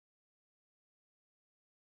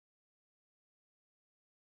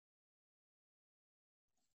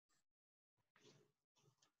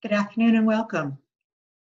Good afternoon and welcome.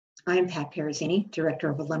 I am Pat Perazini, Director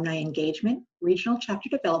of Alumni Engagement, Regional Chapter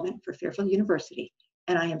Development for Fairfield University,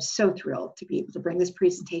 and I am so thrilled to be able to bring this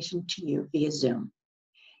presentation to you via Zoom.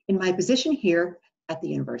 In my position here at the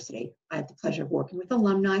university, I have the pleasure of working with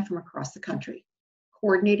alumni from across the country,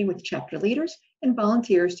 coordinating with chapter leaders and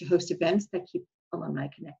volunteers to host events that keep alumni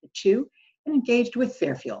connected to and engaged with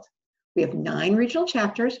Fairfield. We have 9 regional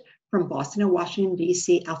chapters from Boston and Washington,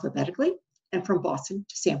 D.C. alphabetically, and from Boston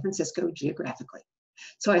to San Francisco geographically.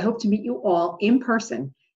 So I hope to meet you all in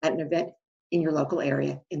person at an event in your local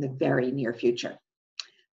area in the very near future.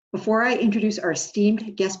 Before I introduce our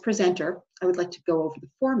esteemed guest presenter, I would like to go over the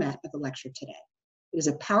format of the lecture today. It is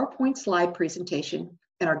a PowerPoint slide presentation,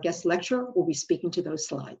 and our guest lecturer will be speaking to those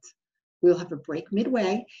slides. We will have a break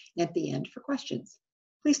midway and at the end for questions.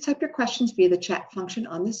 Please type your questions via the chat function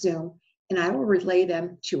on the Zoom, and I will relay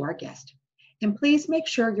them to our guest. And please make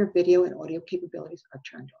sure your video and audio capabilities are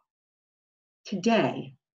turned off.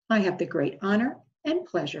 Today, I have the great honor and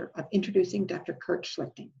pleasure of introducing Dr. Kurt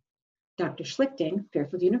Schlichting. Dr. Schlichting,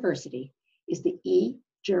 Fairfield University, is the E.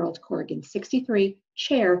 Gerald Corrigan 63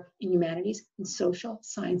 Chair in Humanities and Social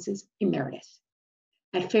Sciences Emeritus.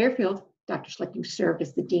 At Fairfield, Dr. Schlichting served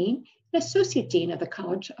as the Dean and Associate Dean of the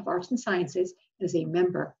College of Arts and Sciences and is a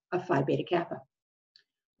member of Phi Beta Kappa.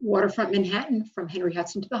 Waterfront Manhattan, From Henry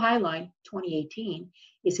Hudson to the High Line, 2018,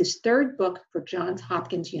 is his 3rd book for Johns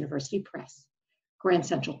Hopkins University Press. Grand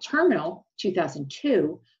Central Terminal,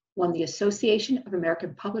 2002, won the Association of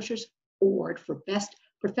American Publishers Award for Best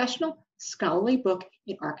Professional Scholarly Book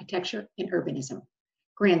in Architecture and Urbanism.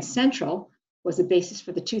 Grand Central was the basis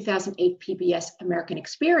for the 2008 PBS American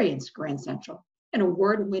Experience Grand Central, an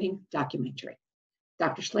award-winning documentary.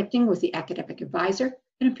 Dr. Schlichting was the academic advisor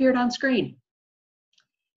and appeared on screen.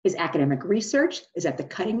 His academic research is at the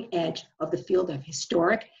cutting edge of the field of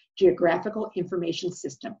Historic Geographical Information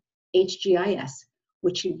System, HGIS,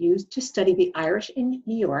 which he used to study the Irish in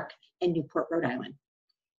New York and Newport, Rhode Island.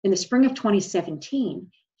 In the spring of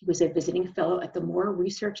 2017, he was a visiting fellow at the Moore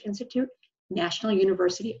Research Institute, National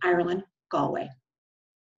University, Ireland, Galway.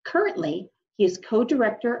 Currently, he is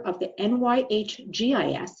co-director of the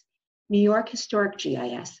NYHGIS, New York Historic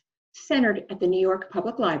GIS, centered at the New York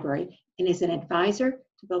Public Library, and is an advisor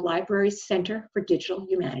to the library's Center for Digital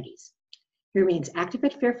Humanities. He remains active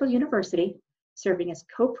at Fairfield University, serving as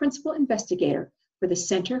co-principal investigator for the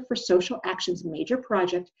Center for Social Action's major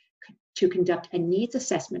project to conduct a needs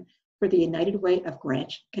assessment for the United Way of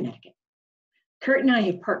Greenwich, Connecticut. Kurt and I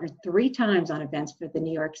have partnered 3 times on events for the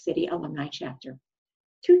New York City Alumni Chapter,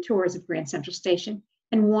 2 tours of Grand Central Station,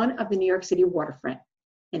 and 1 of the New York City waterfront,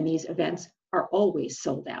 and these events are always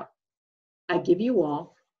sold out. I give you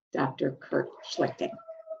all Dr. Kurt Schlichting.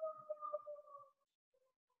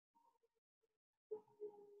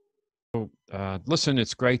 Listen,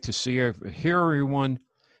 it's great to see you here, everyone,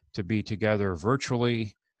 to be together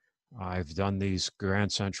virtually. I've done these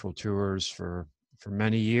Grand Central tours for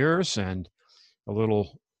many years, and a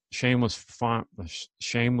little shameless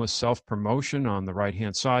self-promotion on the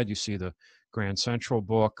right-hand side. You see the Grand Central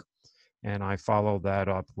book, and I followed that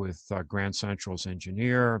up with Grand Central's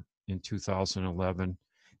Engineer in 2011,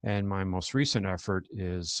 and my most recent effort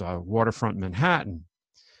is Waterfront Manhattan,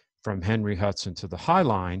 From Henry Hudson to the High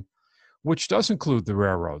Line, which does include the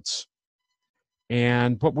railroads.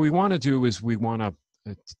 And what we want to do is we want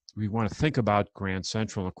to think about Grand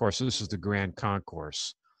Central. Of course, this is the Grand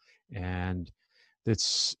Concourse, and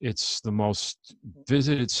it's the most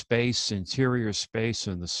visited space, interior space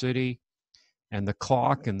in the city. And the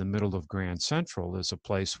clock in the middle of Grand Central is a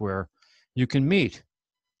place where you can meet.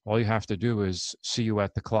 All you have to do is see you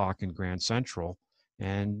at the clock in Grand Central,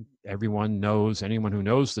 and everyone knows, anyone who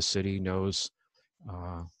knows the city knows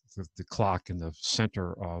the clock in the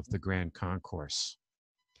center of the Grand Concourse.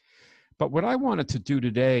 But what I wanted to do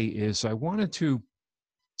today is I wanted to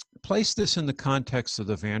place this in the context of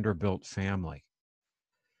the Vanderbilt family.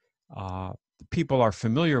 People are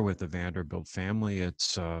familiar with the Vanderbilt family.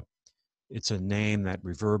 It's a name that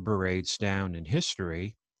reverberates down in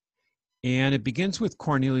history, and it begins with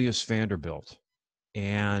Cornelius Vanderbilt,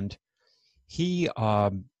 and he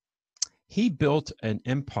built an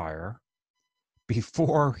empire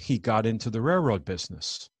before he got into the railroad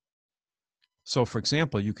business. So, for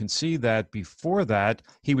example, you can see that before that,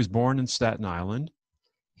 he was born in Staten Island.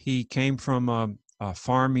 He came from a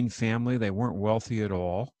farming family. They weren't wealthy at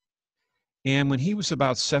all. And when he was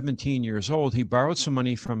about 17 years old, he borrowed some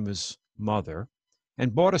money from his mother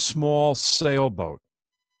and bought a small sailboat.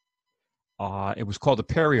 It was called a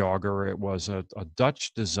periauger. It was a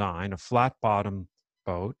Dutch design, a flat-bottom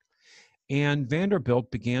boat. And Vanderbilt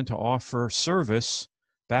began to offer service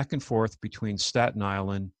back and forth between Staten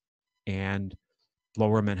Island and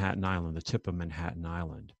Lower Manhattan Island, the tip of Manhattan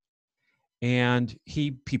Island. And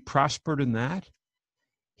he prospered in that.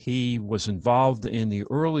 He was involved in the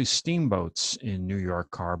early steamboats in New York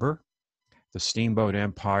Harbor, the steamboat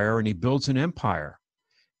empire, and he builds an empire.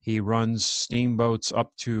 He runs steamboats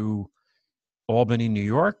up to Albany, New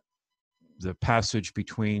York. The passage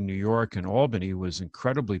between New York and Albany was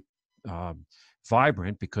incredibly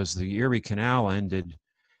vibrant because the Erie Canal ended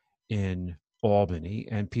in Albany,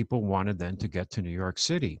 and people wanted then to get to New York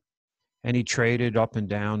City. And he traded up and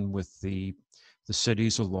down with the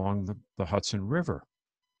cities along the Hudson River.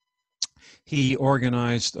 He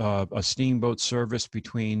organized a steamboat service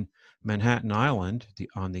between Manhattan Island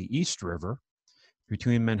on the East River,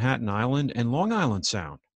 between Manhattan Island and Long Island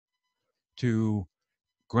Sound, to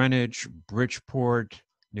Greenwich, Bridgeport,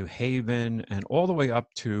 New Haven, and all the way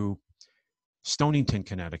up to Stonington,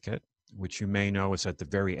 Connecticut, which you may know is at the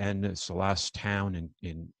very end. It's the last town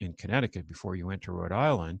in Connecticut before you enter Rhode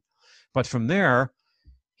Island. But from there,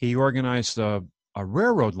 he organized a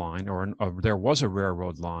railroad line, there was a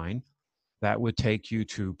railroad line that would take you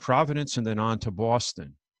to Providence and then on to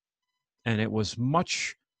Boston. And it was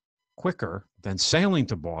much quicker than sailing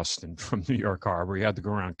to Boston from New York Harbor. You had to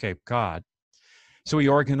go around Cape Cod. So he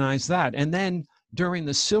organized that. And then during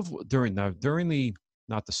the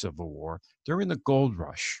not the Civil War, during the gold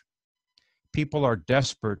rush, people are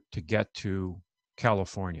desperate to get to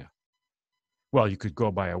California. Well, you could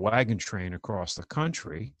go by a wagon train across the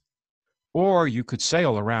country, or you could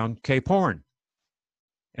sail around Cape Horn.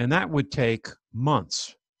 And that would take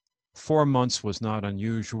months. 4 months was not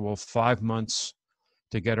unusual. 5 months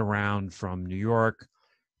to get around from New York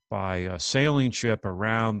by a sailing ship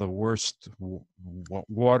around the worst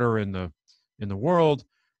water in the world,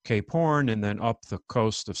 Cape Horn, and then up the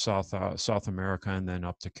coast of South America, and then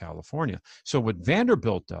up to California. So what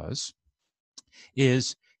Vanderbilt does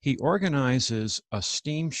is he organizes a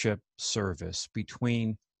steamship service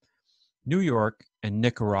between New York and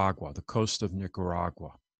Nicaragua, the coast of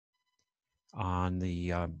Nicaragua, on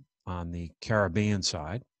the Caribbean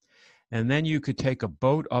side. And then you could take a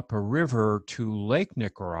boat up a river to Lake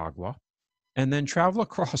Nicaragua and then travel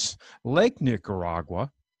across Lake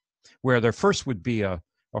Nicaragua, where there first would be a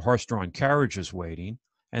horse-drawn carriages waiting,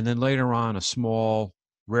 and then later on a small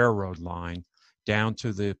railroad line down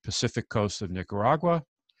to the Pacific coast of Nicaragua,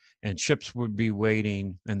 and ships would be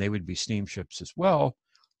waiting, and they would be steamships as well,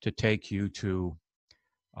 to take you to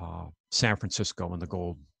San Francisco and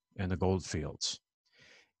the gold fields.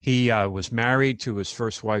 He was married to his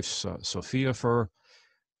first wife, Sophia, for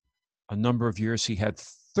a number of years. He had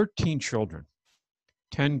 13 children,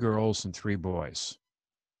 10 girls and 3 boys.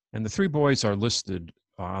 And the 3 boys are listed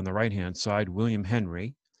on the right-hand side. William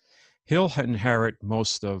Henry. He'll inherit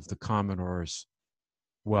most of the Commodore's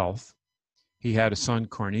wealth. He had a son,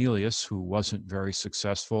 Cornelius, who wasn't very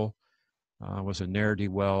successful, was a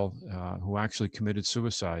ne'er-do-well, who actually committed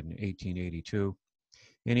suicide in 1882.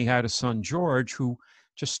 And he had a son, George, who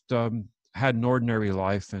just had an ordinary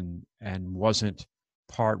life and wasn't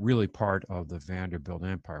really part of the Vanderbilt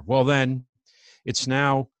empire. Well, then, it's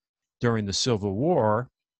now during the Civil War,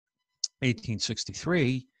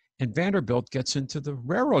 1863, and Vanderbilt gets into the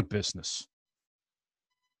railroad business.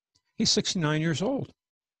 He's 69 years old.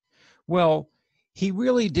 Well, he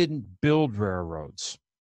really didn't build railroads.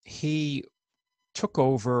 He took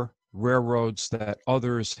over railroads that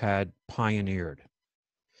others had pioneered.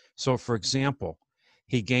 So, for example,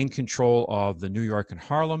 he gained control of the New York and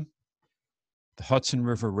Harlem, the Hudson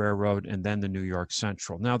River Railroad, and then the New York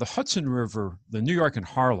Central. Now, the New York and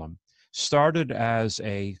Harlem started as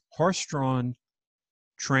a horse-drawn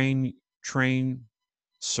train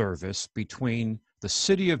service between the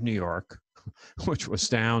city of New York, which was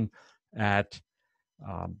down at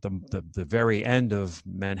the very end of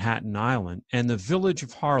Manhattan Island, and the village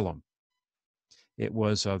of Harlem. It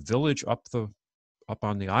was a village up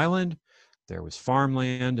on the island. There was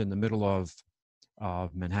farmland in the middle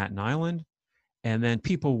of Manhattan Island. And then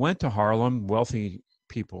people went to Harlem, wealthy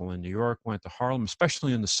people in New York went to Harlem,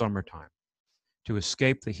 especially in the summertime, to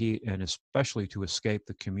escape the heat and especially to escape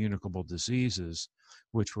the communicable diseases,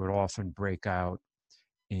 which would often break out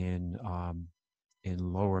in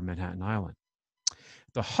lower Manhattan Island.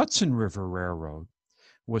 The Hudson River Railroad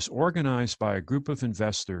was organized by a group of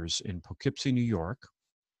investors in Poughkeepsie, New York,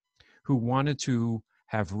 who wanted to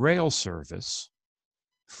have rail service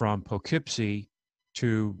from Poughkeepsie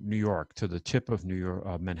to New York, to the tip of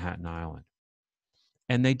Manhattan Island.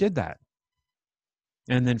 And they did that.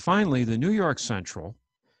 And then finally, the New York Central,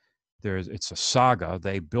 it's a saga.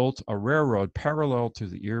 They built a railroad parallel to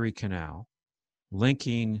the Erie Canal,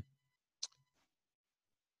 linking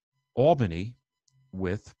Albany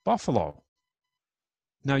with Buffalo.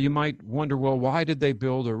 Now you might wonder, well, why did they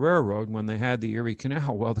build a railroad when they had the Erie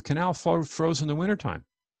Canal? Well, the canal froze in the wintertime.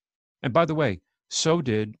 And by the way, so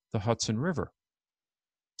did the Hudson River.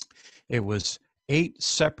 It was 8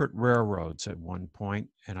 separate railroads at one point,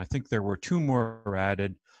 and I think there were 2 more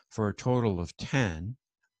added for a total of 10.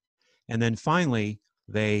 And then finally,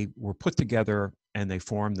 they were put together and they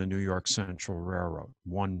formed the New York Central Railroad,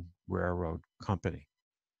 one railroad company.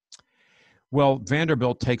 Well,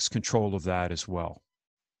 Vanderbilt takes control of that as well.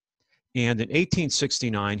 And in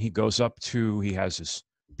 1869, he has his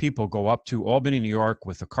people go up to Albany, New York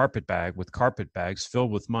with carpet bags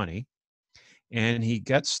filled with money. And he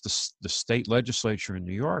gets the state legislature in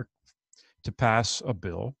New York to pass a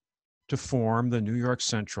bill to form the New York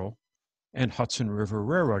Central and Hudson River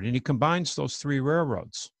Railroad. And he combines those 3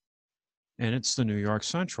 railroads, and it's the New York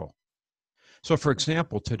Central. So for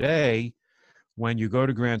example, today, when you go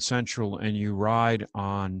to Grand Central and you ride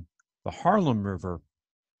on the Harlem River,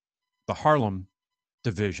 the Harlem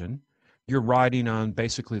division, you're riding on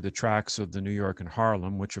basically the tracks of the New York and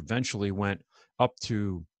Harlem, which eventually went up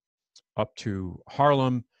to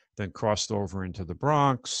Harlem, then crossed over into the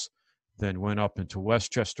Bronx, then went up into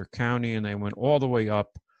Westchester County, and they went all the way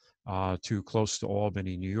up to close to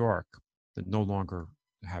Albany, New York, that no longer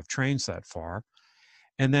have trains that far.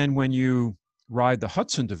 And then when you ride the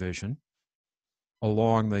Hudson Division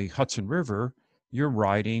along the Hudson River, you're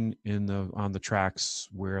riding on the tracks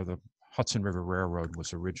where the Hudson River Railroad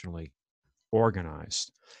was originally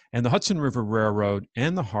organized. And the Hudson River Railroad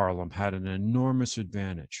and the Harlem had an enormous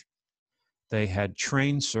advantage. They had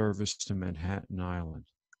train service to Manhattan Island.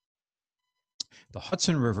 The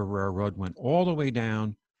Hudson River Railroad went all the way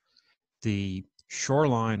down the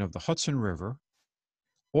shoreline of the Hudson River,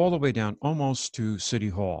 all the way down almost to City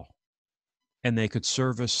Hall. And they could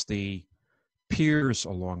service the piers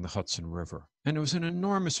along the Hudson River. And it was an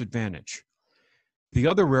enormous advantage. The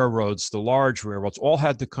other railroads, the large railroads, all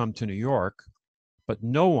had to come to New York, but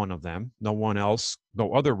no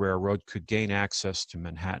other railroad could gain access to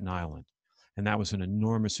Manhattan Island. And that was an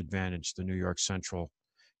enormous advantage the New York Central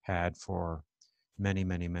had for many,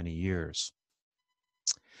 many, many years.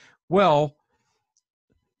 Well,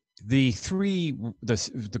 the 2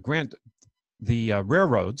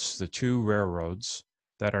 railroads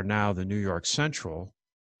that are now the New York Central,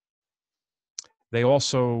 they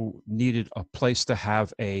also needed a place to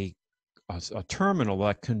have a terminal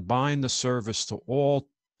that combined the service to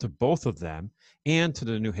both of them and to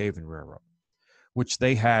the New Haven Railroad, which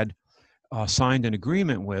they had signed an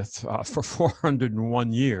agreement with for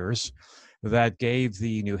 401 years that gave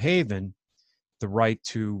the New Haven the right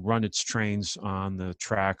to run its trains on the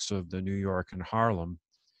tracks of the New York and Harlem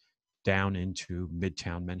down into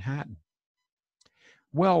Midtown Manhattan.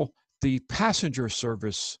 Well, the passenger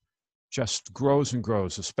service just grows and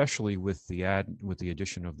grows, especially with the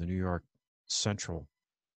addition of the New York Central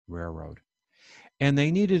Railroad. And they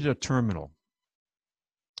needed a terminal.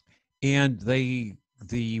 And the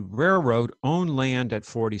railroad owned land at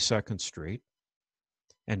 42nd Street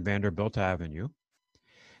and Vanderbilt Avenue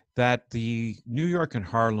that the New York and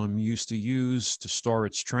Harlem used to use to store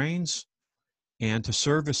its trains and to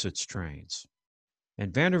service its trains.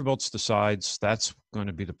 And Vanderbilt decides that's going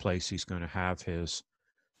to be the place he's going to have his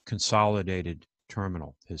consolidated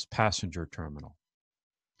terminal, his passenger terminal.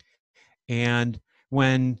 And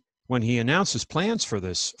when he announces plans for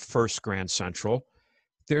this first Grand Central,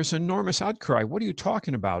 there's enormous outcry. What are you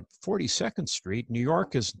talking about? 42nd Street, New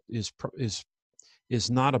York is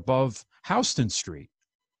not above Houston Street.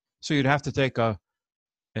 So you'd have to take a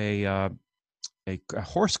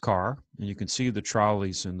horse car, and you can see the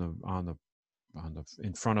trolleys in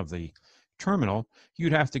front of the terminal.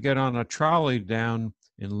 You'd have to get on a trolley down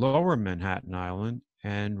in lower Manhattan Island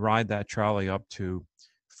and ride that trolley up to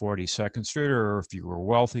 42nd Street, or if you were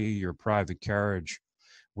wealthy, your private carriage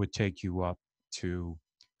would take you up to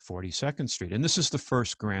 42nd Street. And this is the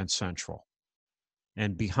first Grand Central.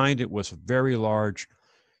 And behind it was a very large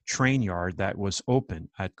train yard that was open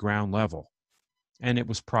at ground level, and it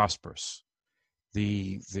was prosperous.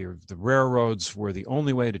 The railroads were the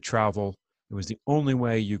only way to travel. It was the only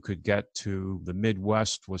way you could get to the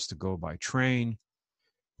Midwest was to go by train.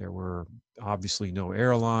 There were obviously no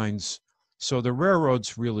airlines. So the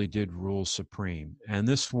railroads really did rule supreme. And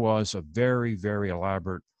this was a very, very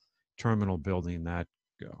elaborate terminal building that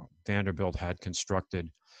Vanderbilt had constructed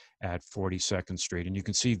at 42nd Street. And you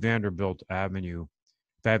can see Vanderbilt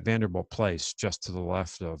Place just to the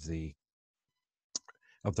left of the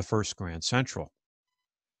first Grand Central.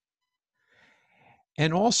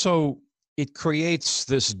 And also it creates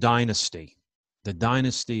this dynasty, the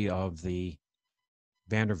dynasty of the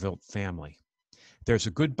Vanderbilt family. There's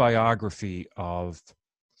a good biography of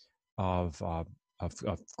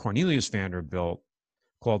Cornelius Vanderbilt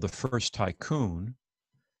called The First Tycoon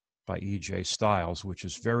by E.J. Stiles, which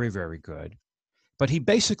is very, very good. But he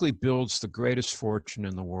basically builds the greatest fortune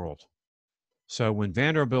in the world. So when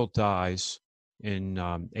Vanderbilt dies in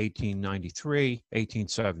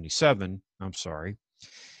 1877,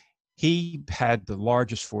 he had the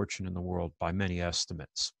largest fortune in the world by many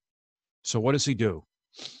estimates. So what does he do?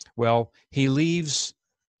 Well, he leaves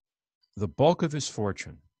the bulk of his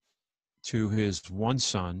fortune to his one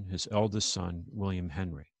son, his eldest son, William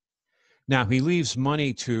Henry. Now, he leaves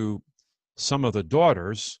money to some of the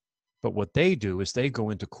daughters, but what they do is they go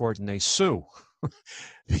into court and they sue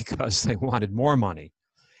because they wanted more money.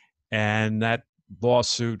 And that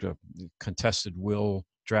lawsuit, a contested will,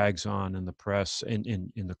 drags on in the press,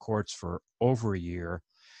 in the courts for over a year.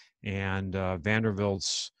 And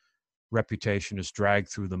Vanderbilt's reputation is dragged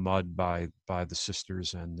through the mud by the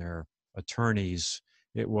sisters and their attorneys.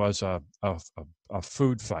 It was a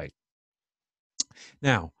food fight.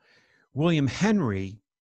 Now, William Henry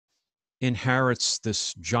inherits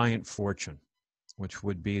this giant fortune, which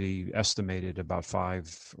would be estimated about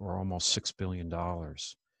 $5 or almost $6 billion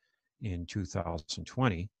in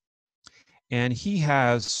 2020. And he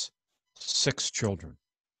has 6 children.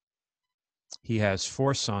 He has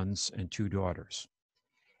 4 sons and 2 daughters.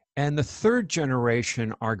 And the third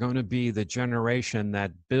generation are going to be the generation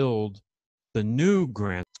that build the new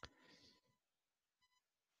Grand.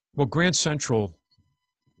 Well, Grand Central,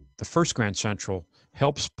 the first Grand Central,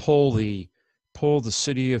 helps pull the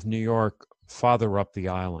city of New York farther up the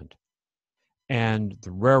island. And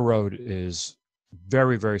the railroad is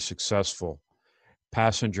very, very successful.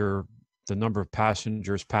 The number of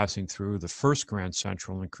passengers passing through the first Grand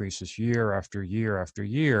Central increases year after year after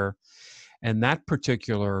year. And that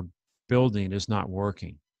particular building is not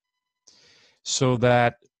working. So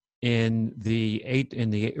that in the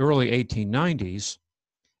early 1890s,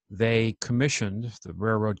 the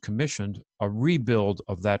railroad commissioned a rebuild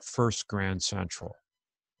of that first Grand Central.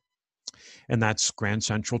 And that's Grand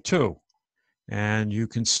Central 2. And you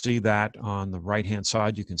can see that on the right-hand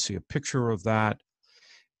side. You can see a picture of that.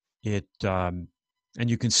 And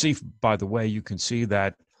you can see, by the way, you can see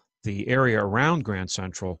that the area around Grand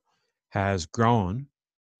Central has grown,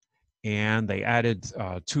 and they added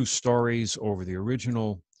 2 stories over the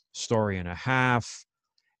original story and a half,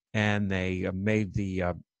 and they made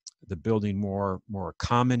the building more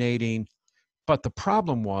accommodating. But the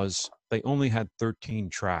problem was they only had 13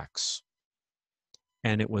 tracks,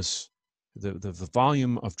 and it was the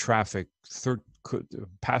volume of traffic,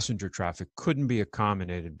 passenger traffic, couldn't be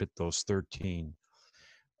accommodated with those 13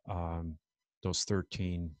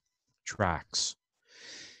 tracks.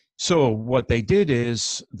 So what they did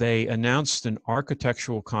is they announced an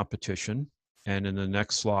architectural competition, and in the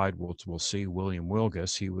next slide we'll see William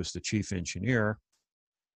Wilgus. He was the chief engineer,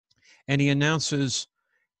 and he announces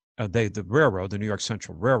the railroad, the New York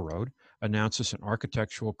Central Railroad, announces an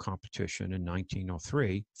architectural competition in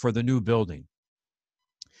 1903 for the new building.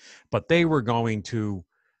 But they were going to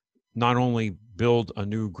not only build a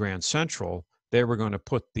new Grand Central, they were going to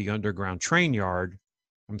put the underground train yard,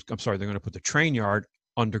 they're going to put the train yard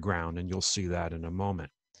underground, and you'll see that in a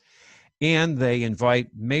moment. And they invite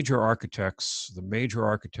the major architects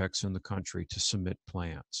in the country to submit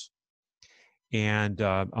plans. And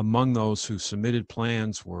among those who submitted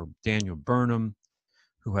plans were Daniel Burnham,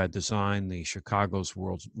 who had designed the Chicago's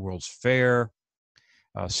World's Fair,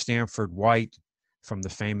 Stanford White from the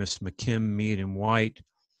famous McKim, Mead and White.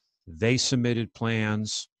 They submitted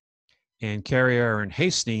plans, and Carrier and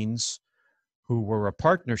Hastings, who were a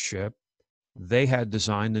partnership, they had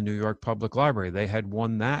designed the New York Public Library. They had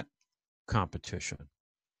won that competition.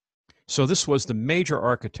 So this was the major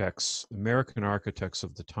architects, American architects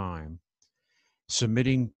of the time,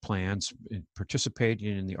 submitting plans,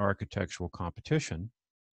 participating in the architectural competition.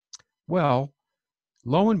 Well,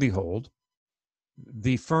 lo and behold,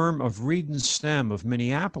 the firm of Reed and Stem of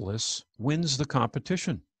Minneapolis wins the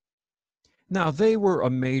competition. Now, they were a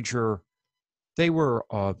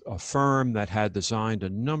firm that had designed a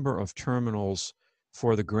number of terminals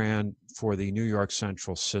for the New York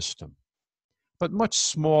Central system, but much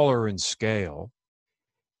smaller in scale.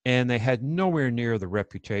 And they had nowhere near the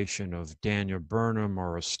reputation of Daniel Burnham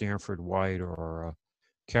or a Stanford White or a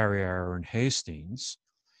Carrier and Hastings,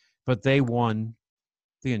 but they won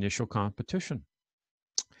the initial competition.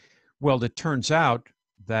 Well, it turns out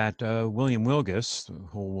that William Wilgus,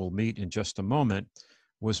 who we'll meet in just a moment,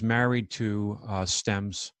 was married to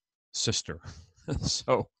Stem's sister.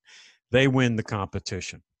 So they win the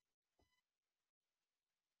competition.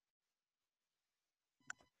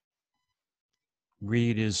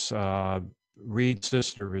 Reed's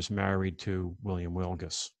sister is married to William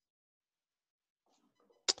Wilgus.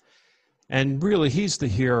 And really, he's the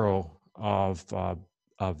hero of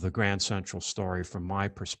the Grand Central story from my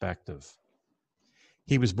perspective.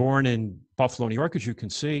 He was born in Buffalo, New York, as you can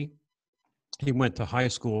see. He went to high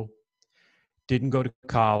school, didn't go to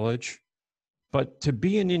college, but to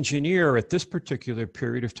be an engineer at this particular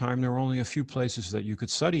period of time, there were only a few places that you could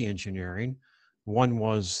study engineering. One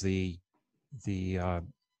was the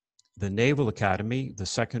Naval Academy, the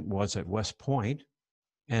second was at West Point,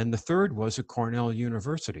 and the third was at Cornell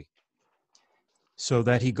University. So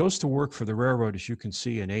that he goes to work for the railroad, as you can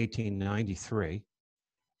see, in 1893,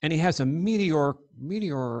 and he has a meteoric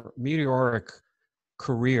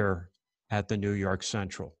career at the New York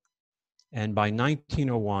Central. And by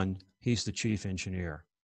 1901, he's the chief engineer.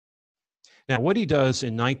 Now, what he does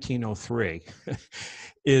in 1903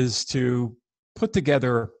 is to put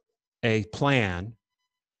together a plan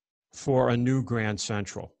for a new Grand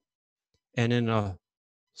Central. And in a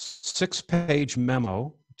 6-page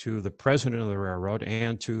memo to the president of the railroad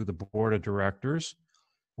and to the board of directors,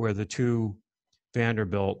 where the two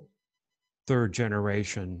Vanderbilt third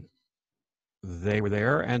generation, they were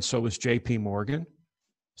there, and so was J.P. Morgan.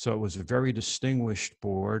 So it was a very distinguished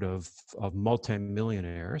board of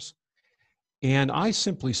multimillionaires. And I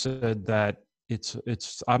simply said that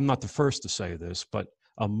I'm not the first to say this, but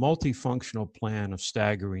a multifunctional plan of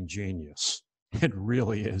staggering genius. It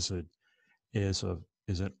really is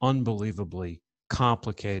an unbelievably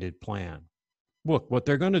complicated plan. Look, what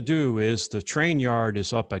they're going to do is the train yard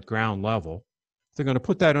is up at ground level. They're going to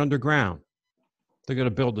put that underground. They're going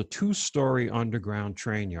to build a 2-story underground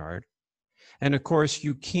train yard. And of course,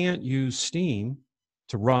 you can't use steam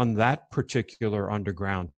to run that particular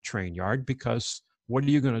underground train yard because what are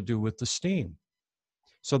you going to do with the steam?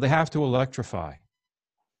 So they have to electrify.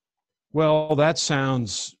 Well, that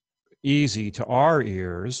sounds easy to our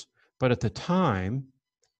ears, but at the time,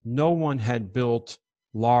 no one had built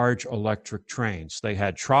large electric trains. They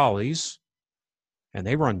had trolleys, and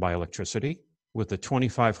they run by electricity with a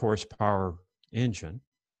 25 horsepower engine.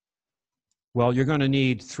 Well, you're going to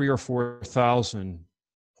need 3,000 or 4,000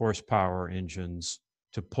 horsepower engines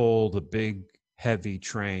to pull the big, heavy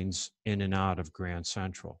trains in and out of Grand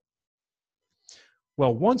Central.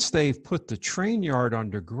 Well, once they've put the train yard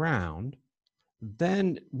underground,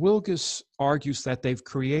 then Wilgus argues that they've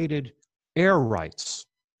created air rights,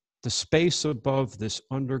 the space above this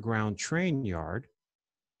underground train yard,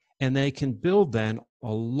 and they can build then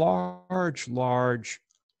a large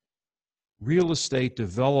real estate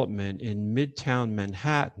development in Midtown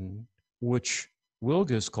Manhattan, which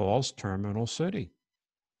Wilgus calls Terminal City.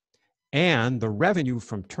 And the revenue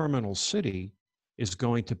from Terminal City is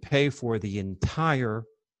going to pay for the entire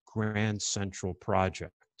Grand Central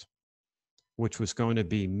project, which was going to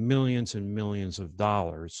be millions and millions of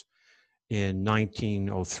dollars in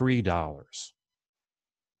 1903 dollars.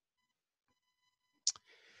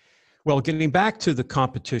 Well, getting back to the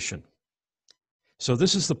competition. So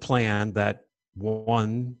this is the plan that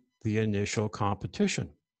won the initial competition.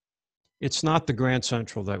 It's not the Grand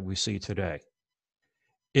Central that we see today.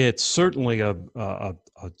 It's certainly a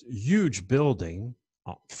huge building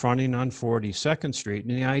fronting on 42nd Street.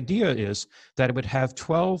 And the idea is that it would have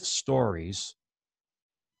 12 stories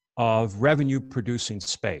of revenue-producing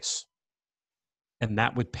space. And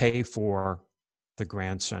that would pay for the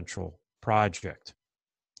Grand Central project.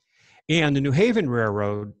 And the New Haven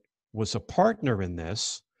Railroad was a partner in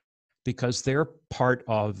this because they're part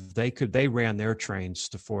of, they ran their trains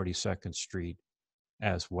to 42nd Street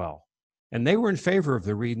as well. And they were in favor of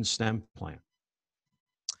the Reed and Stem plan.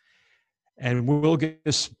 And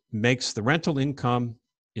Wilgus makes the rental income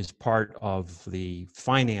is part of the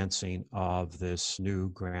financing of this new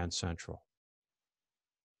Grand Central.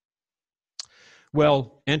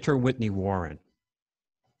 Well, enter Whitney Warren.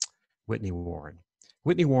 Whitney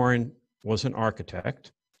Warren was an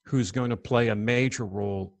architect who's going to play a major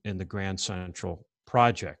role in the Grand Central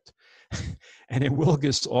project. And in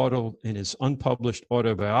Wilgus' in his unpublished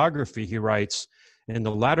autobiography, he writes, in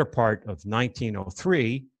the latter part of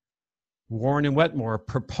 1903, Warren and Wetmore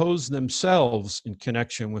proposed themselves in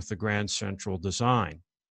connection with the Grand Central design.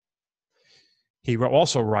 He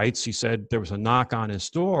also writes, he said there was a knock on his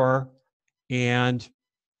door, and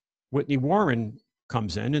Whitney Warren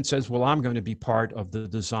comes in and says, well, I'm going to be part of the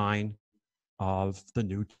design of the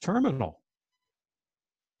new terminal.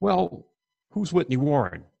 Well, who's Whitney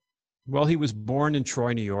Warren? Well, he was born in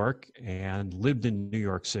Troy, New York, and lived in New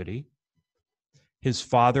York City. His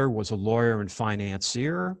father was a lawyer and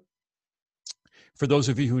financier. For those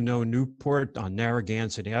of you who know Newport, on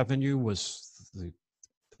Narragansett Avenue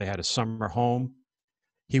they had a summer home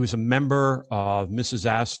He was a member of Mrs.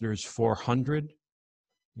 Astor's 400,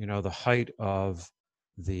 you know, the height of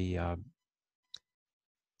the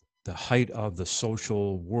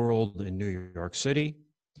social world in New York City.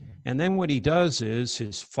 And then what he does is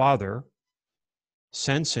his father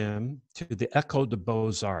sends him to the École des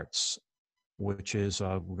Beaux-Arts, which is,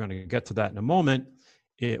 we're going to get to that in a moment.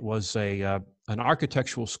 It was an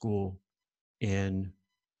architectural school in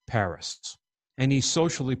Paris. And he's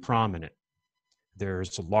socially prominent.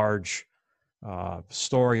 There's a large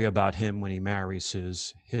story about him when he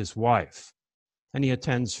marries his wife. And he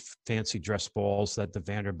attends fancy dress balls that the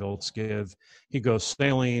Vanderbilts give. He goes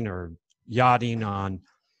sailing or yachting on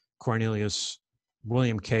Cornelius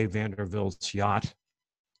William K. Vanderbilt's yacht.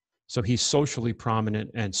 So he's socially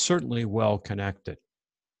prominent and certainly well connected.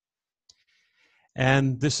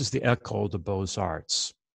 And this is the École des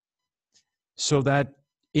Beaux-Arts. So that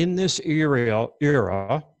in this era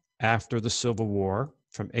after the Civil War,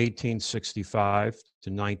 from 1865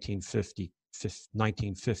 to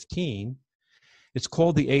 1915, it's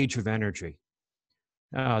called the Age of Energy.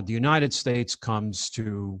 The United States comes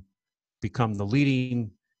to become the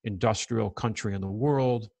leading industrial country in the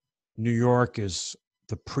world. New York is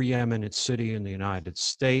the preeminent city in the United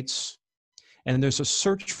States. And there's a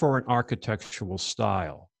search for an architectural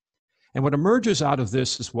style. And what emerges out of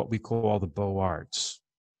this is what we call the Beaux Arts.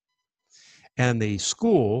 And the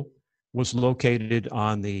school was located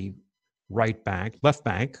on the left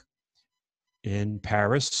bank in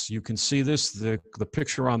Paris. You can see this. The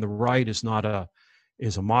picture on the right is a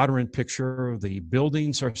modern picture. The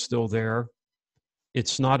buildings are still there.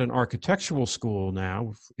 It's not an architectural school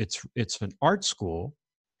now. It's an art school.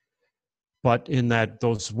 But in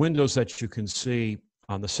those windows that you can see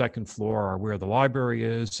on the second floor are where the library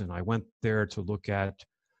is. And I went there to look at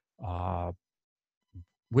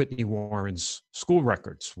Whitney Warren's school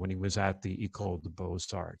records when he was at the École des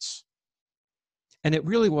Beaux-Arts. And it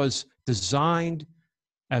really was designed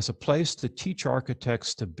as a place to teach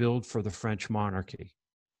architects to build for the French monarchy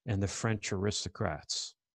and the French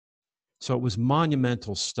aristocrats. So it was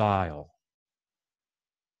monumental style.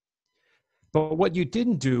 But what you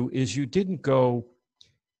didn't do is you didn't go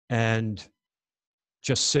and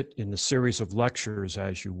just sit in a series of lectures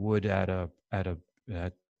as you would at an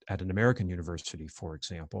American university, for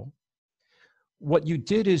example. What you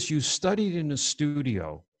did is you studied in a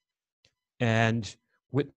studio, and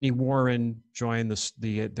Whitney Warren joined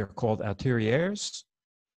they're called ateliers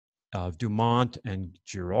of Dumont and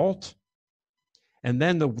Girault. And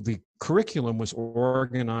then the curriculum was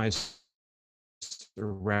organized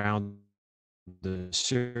around the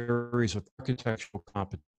series of architectural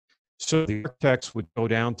competitions. So the architects would go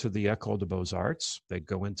down to the École des Beaux-Arts, they'd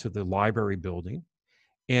go into the library building,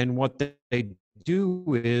 and what they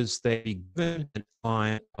do is they give an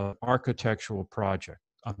client an architectural project,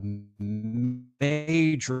 a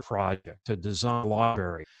major project to design a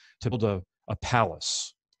library, to build a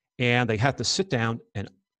palace. And they had to sit down and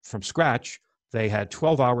from scratch, they had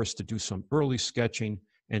 12 hours to do some early sketching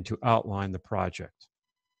and to outline the project.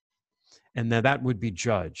 And then that would be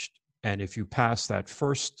judged. And if you pass that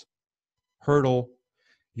first hurdle,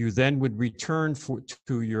 you then would return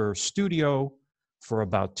to your studio for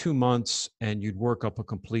about 2 months, and you'd work up a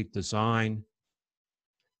complete design.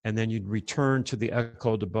 And then you'd return to the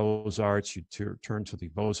École des Beaux-Arts, you'd return to the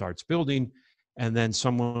Beaux-Arts building, and then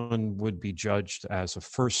someone would be judged as a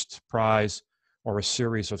first prize or a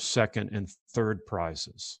series of second and third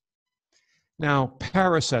prizes. Now,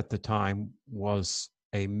 Paris at the time was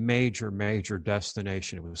a major, major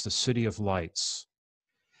destination. It was the city of lights.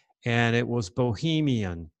 And it was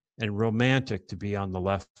bohemian and romantic to be on the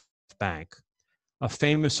left bank. A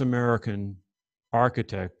famous American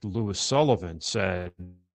architect, Louis Sullivan, said,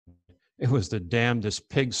 "It was the damnedest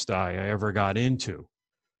pigsty I ever got into."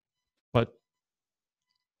 But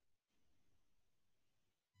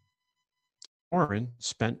Warren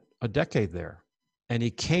spent a decade there, and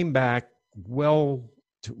he came back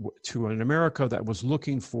to an America that was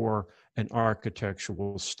looking for an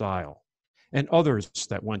architectural style. And others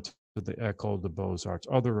that went to the École des Beaux-Arts,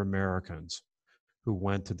 other Americans who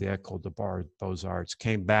went to the École des Beaux-Arts,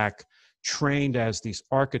 came back trained as these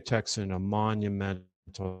architects at a monumental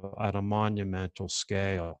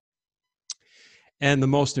scale. And the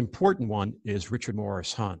most important one is Richard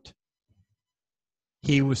Morris Hunt.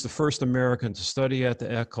 He was the first American to study at the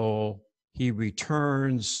École. He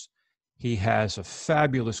returns. He has a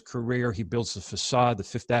fabulous career. He builds the facade, the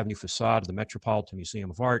Fifth Avenue facade of the Metropolitan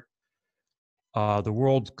Museum of Art. The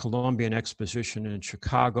World Columbian Exposition in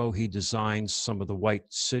Chicago, he designs some of the White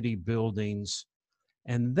City buildings.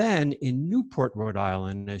 And then in Newport, Rhode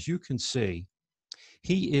Island, as you can see,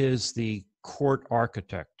 he is the court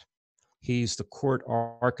architect. He's the court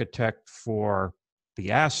architect for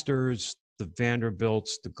the Astors, the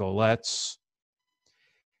Vanderbilts, the Golets,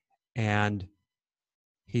 and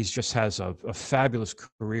he just has a fabulous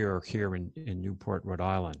career here in Newport, Rhode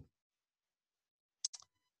Island.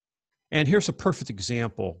 And here's a perfect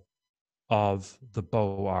example of the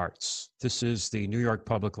Beaux Arts. This is the New York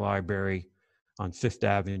Public Library on Fifth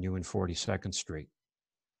Avenue and 42nd Street.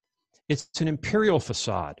 It's an imperial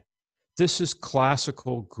facade. This is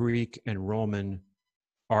classical Greek and Roman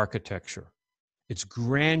architecture. It's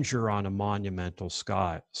grandeur on a monumental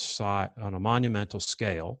scale.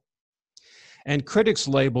 And critics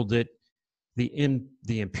labeled it the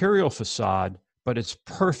imperial facade, but it's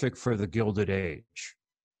perfect for the Gilded Age.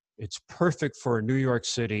 It's perfect for New York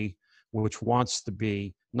City, which wants to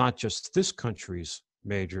be not just this country's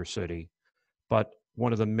major city, but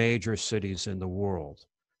one of the major cities in the world.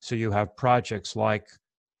 So you have projects like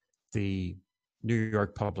the New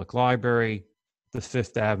York Public Library, the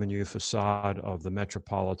Fifth Avenue facade of the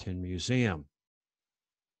Metropolitan Museum.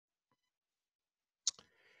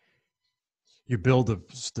 You build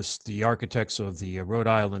the architects of the Rhode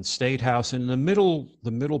Island State House, and in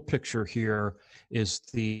the middle picture here is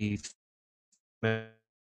the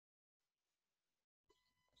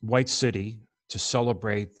White City to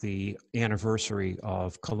celebrate the anniversary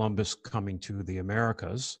of Columbus coming to the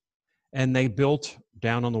Americas. And they built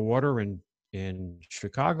down on the water in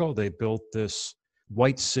Chicago, they built this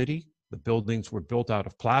White City. The buildings were built out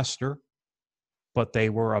of plaster, but they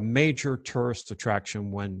were a major tourist attraction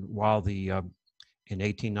in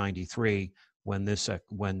 1893 when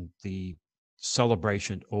the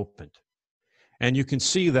celebration opened. And you can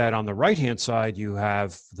see that on the right-hand side, you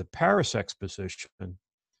have the Paris Exposition,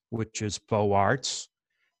 which is Beaux Arts,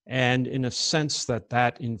 and in a sense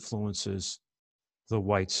that influences the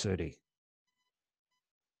White City.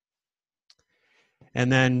 And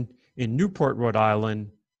then in Newport, Rhode Island,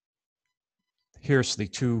 here's the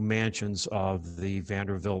two mansions of the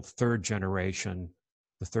Vanderbilt third generation,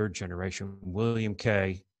 William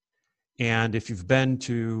K. And if you've been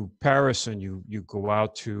to Paris and you go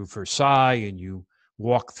out to Versailles and you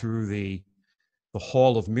walk through the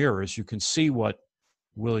Hall of Mirrors, you can see what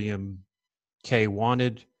William K.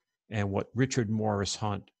 wanted and what Richard Morris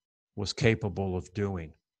Hunt was capable of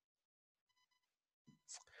doing.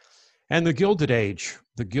 And the Gilded Age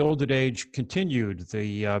continued.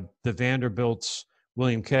 The Vanderbilts,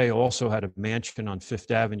 William K. also had a mansion on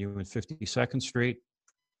Fifth Avenue and 52nd Street.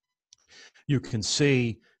 You can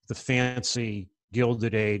see the fancy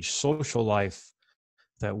Gilded Age social life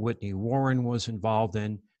that Whitney Warren was involved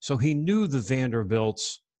in. So he knew the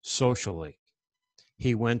Vanderbilts socially.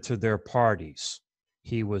 He went to their parties.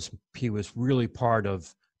 He was really part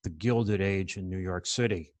of the Gilded Age in New York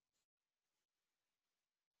City.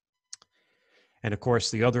 And of course,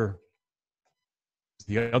 the other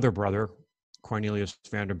brother, Cornelius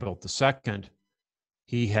Vanderbilt II,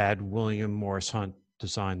 he had William Morris Hunt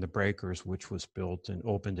design the breakers, which was built and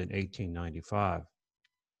opened in 1895.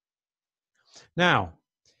 Now,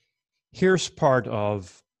 here's part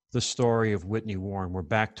of the story of Whitney Warren. We're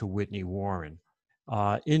back to Whitney Warren.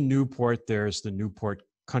 In Newport, there's the Newport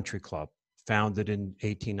Country Club, founded in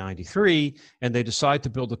 1893, and they decide to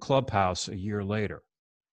build a clubhouse a year later.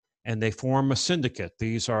 And they form a syndicate.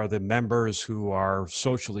 These are the members who are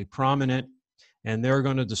socially prominent, and they're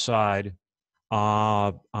going to decide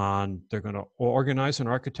they're going to organize an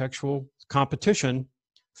architectural competition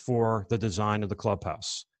for the design of the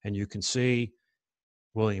clubhouse. And you can see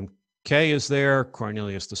William K. is there,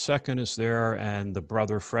 Cornelius II is there, and the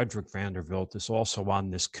brother Frederick Vanderbilt is also on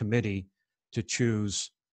this committee to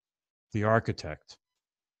choose the architect.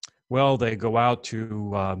 Well, they go out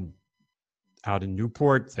in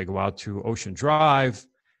Newport, they go out to Ocean Drive,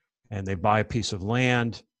 and they buy a piece of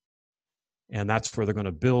land, and that's where they're going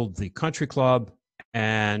to build the country club,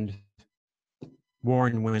 and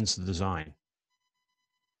Warren wins the design.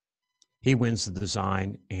 He wins the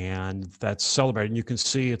design, and that's celebrated. And you can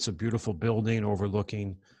see it's a beautiful building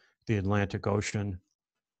overlooking the Atlantic Ocean.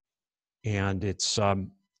 And it's,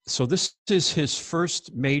 so this is his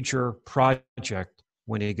first major project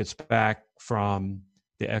when he gets back from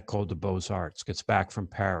the École des Beaux-Arts, gets back from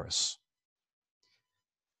Paris.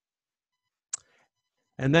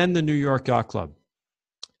 And then the New York Yacht Club.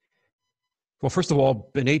 Well, first of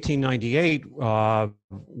all, in 1898,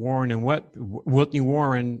 Whitney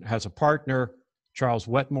Warren has a partner, Charles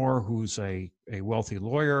Wetmore, who's a wealthy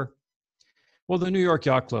lawyer. Well, the New York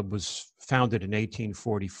Yacht Club was founded in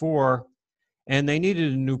 1844, and they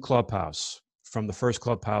needed a new clubhouse from the first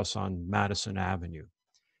clubhouse on Madison Avenue.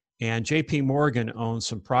 And JP Morgan owned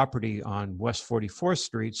some property on West 44th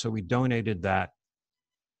Street, so we donated that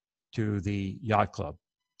to the yacht club.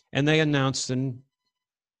 And they announced an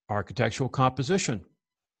architectural composition.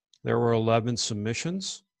 There were 11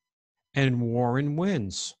 submissions, and Warren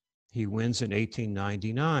wins. He wins in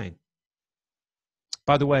 1899.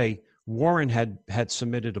 By the way, Warren had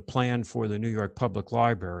submitted a plan for the New York Public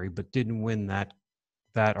Library, but didn't win that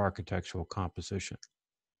architectural composition.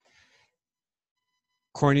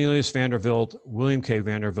 Cornelius Vanderbilt, William K.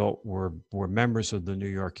 Vanderbilt were members of the New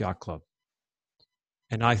York Yacht Club.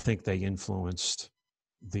 And I think they influenced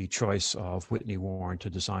the choice of Whitney Warren to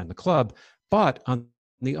design the club. But on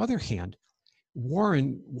the other hand,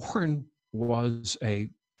 Warren was a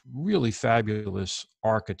really fabulous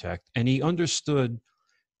architect, and he understood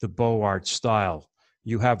the Beaux Arts style.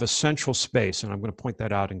 You have a central space, and I'm going to point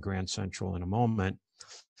that out in Grand Central in a moment.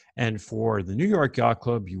 And for the New York Yacht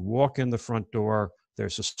Club, you walk in the front door,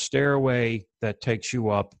 there's a stairway that takes you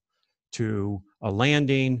up to a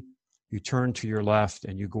landing, you turn to your left,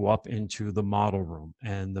 and you go up into the model room.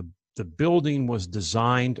 And the building was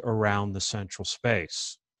designed around the central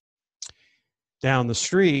space. Down the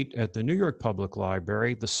street at the New York Public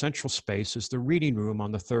Library, the central space is the reading room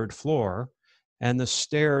on the 3rd floor, and the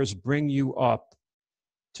stairs bring you up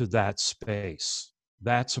to that space.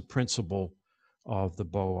 That's a principle of the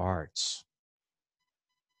Beaux Arts.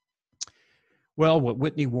 Well, what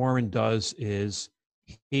Whitney Warren does is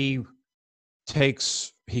he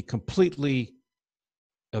completely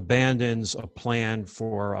abandons a plan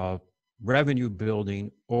for a revenue building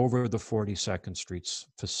over the 42nd Street's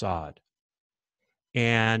facade.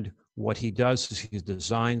 And what he does is he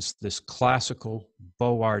designs this classical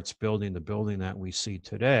Beaux Arts building, the building that we see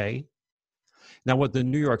today. Now, what the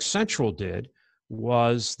New York Central did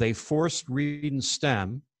was they forced Reed and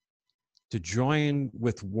Stem to join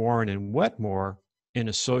with Warren and Wetmore in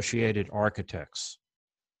Associated Architects.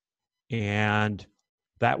 And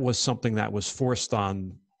that was something that was forced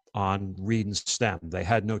on Reed and Stem. They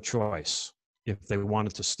had no choice if they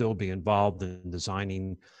wanted to still be involved in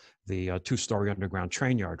designing the 2-story underground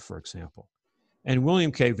train yard, for example. And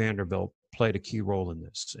William K. Vanderbilt played a key role in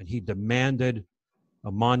this. And he demanded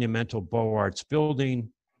a monumental Beaux Arts building.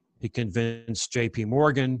 He convinced J.P.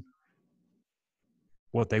 Morgan.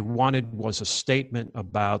 What they wanted was a statement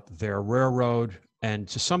about their railroad and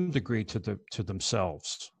to some degree to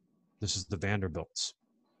themselves. This is the Vanderbilts.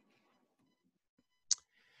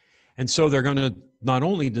 And so they're going to not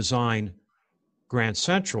only design Grand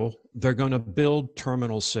Central, they're going to build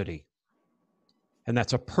Terminal City. And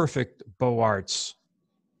that's a perfect Beaux Arts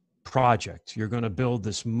project. You're going to build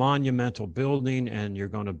this monumental building, and you're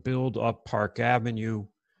going to build up Park Avenue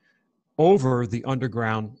over the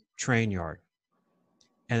underground train yard.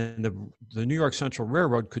 And the New York Central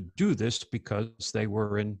Railroad could do this because they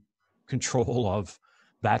were in control of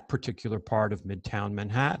that particular part of Midtown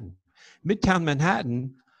Manhattan. Midtown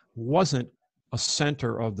Manhattan wasn't a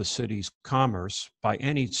center of the city's commerce by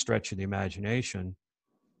any stretch of the imagination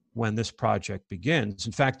when this project begins.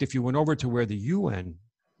 In fact, if you went over to where the UN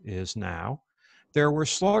is now, there were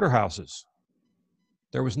slaughterhouses.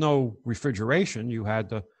 There was no refrigeration. You had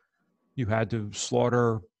to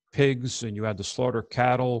slaughter pigs and you had to slaughter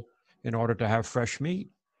cattle in order to have fresh meat.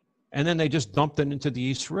 And then they just dumped it into the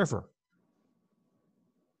East River.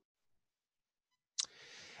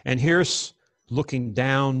 And here's looking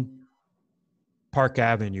down Park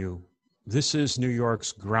Avenue. This is New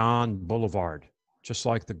York's Grand Boulevard, just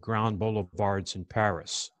like the Grand Boulevards in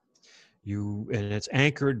Paris. And it's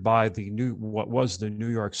anchored by what was the New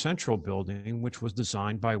York Central building, which was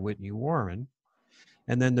designed by Whitney Warren.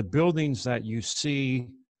 And then the buildings that you see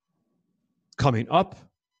coming up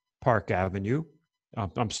Park Avenue are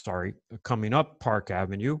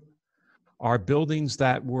buildings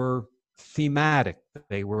that were thematic.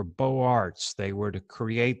 They were Beaux Arts. They were to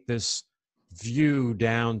create this view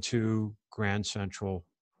down to Grand Central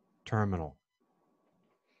Terminal.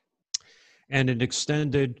 And it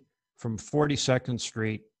extended from 42nd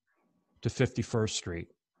Street to 51st Street,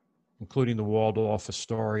 including the Waldorf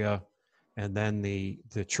Astoria, and then the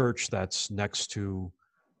church that's next to.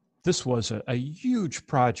 This was a huge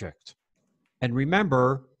project. And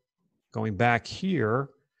remember, going back here,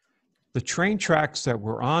 the train tracks that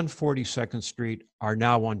were on 42nd Street are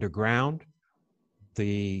now underground.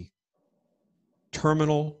 The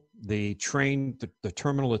terminal, the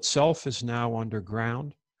terminal itself is now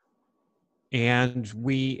underground. And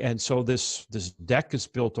so this deck is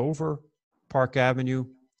built over Park Avenue,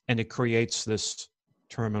 and it creates this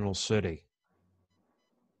Terminal City.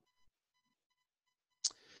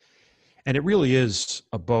 And it really is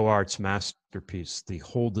a Beaux Arts masterpiece, the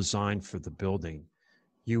whole design for the building.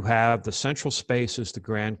 You have the central space is the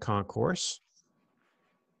Grand Concourse.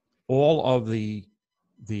 All of the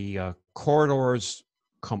corridors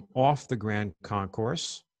come off the Grand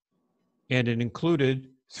Concourse, and it included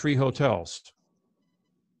 3 hotels: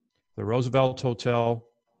 the Roosevelt Hotel,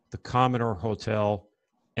 the Commodore Hotel,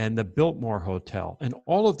 and the Biltmore Hotel. And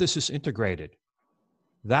all of this is integrated.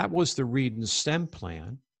 That was the Reed and STEM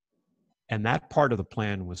plan, and that part of the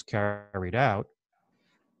plan was carried out.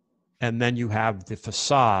 And then you have the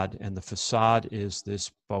facade, and the facade is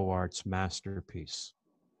this Beaux Arts masterpiece.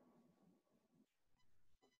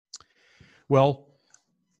 Well,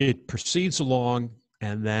 it proceeds along,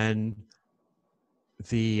 and then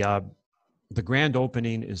the grand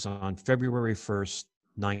opening is on February 1st,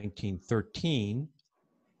 1913.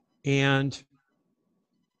 And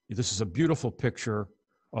this is a beautiful picture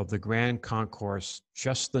of the Grand Concourse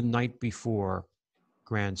just the night before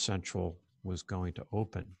Grand Central was going to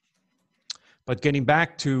open. But getting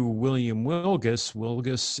back to William Wilgus,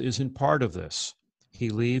 Wilgus isn't part of this. He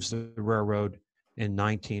leaves the railroad in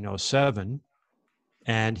 1907,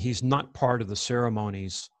 and he's not part of the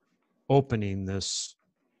ceremonies opening this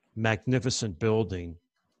magnificent building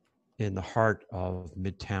in the heart of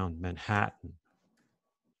Midtown Manhattan.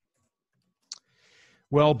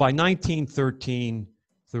 Well, by 1913,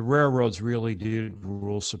 the railroads really did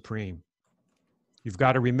rule supreme. You've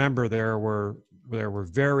got to remember there were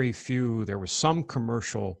very few, there was some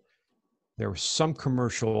commercial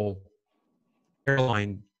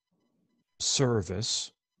airline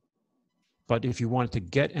service, but if you wanted to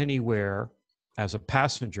get anywhere as a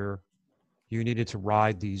passenger, you needed to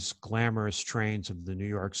ride these glamorous trains of the New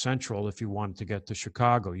York Central. If you wanted to get to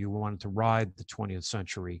Chicago, you wanted to ride the 20th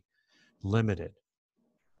Century Limited.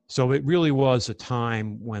 So it really was a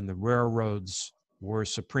time when the railroads were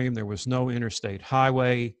supreme. There was no interstate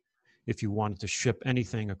highway. If you wanted to ship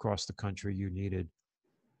anything across the country, you needed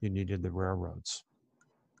the railroads.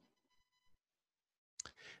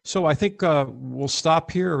 So I think we'll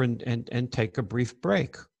stop here and take a brief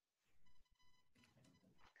break.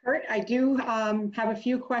 Kurt, I do have a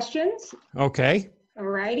few questions. Okay. All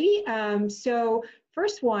righty. So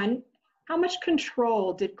first one, how much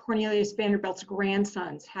control did Cornelius Vanderbilt's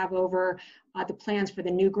grandsons have over the plans for the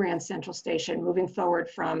new Grand Central Station moving forward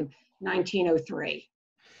from 1903?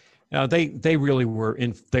 They really were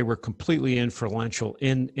they were completely influential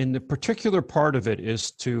in the particular part of it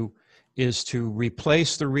is to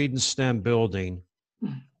replace the Reed and STEM building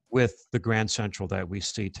with the Grand Central that we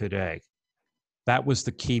see today. That was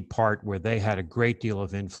the key part where they had a great deal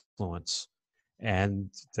of influence, and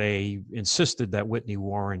they insisted that Whitney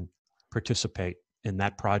Warren participate in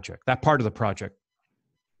that project, that part of the project.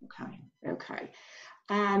 Okay.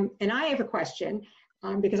 And I have a question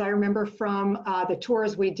because I remember from the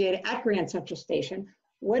tours we did at Grand Central Station,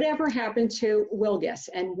 whatever happened to Wilgus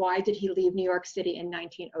and why did he leave New York City in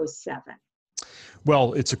 1907?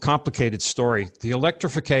 Well, it's a complicated story. The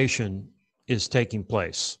electrification is taking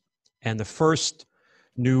place, and the first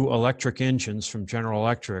new electric engines from General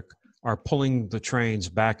Electric are pulling the trains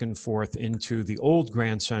back and forth into the old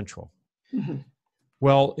Grand Central. Mm-hmm.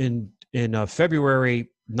 Well, in February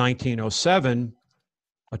 1907,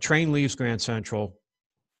 a train leaves Grand Central,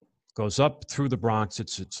 goes up through the Bronx.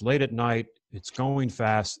 It's late at night. It's going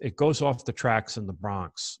fast. It goes off the tracks in the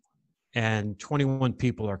Bronx, and 21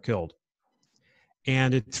 people are killed.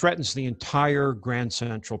 And it threatens the entire Grand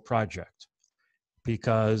Central project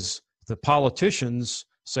because the politicians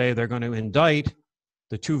say they're going to indict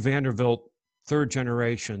the 2 Vanderbilt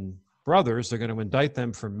third-generation brothers. They're going to indict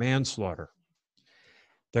them for manslaughter.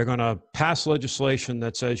 They're going to pass legislation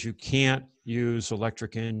that says you can't use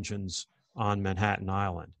electric engines on Manhattan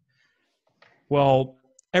Island. Well,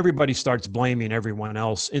 everybody starts blaming everyone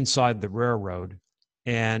else inside the railroad,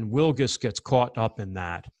 and Wilgus gets caught up in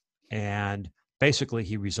that, and basically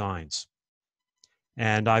he resigns.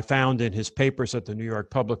 And I found in his papers at the New York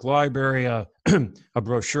Public Library a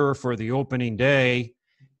brochure for the opening day,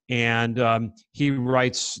 and he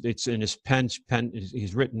writes, it's in his pen,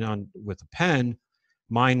 he's written on with a pen,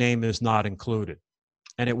 "My name is not included,"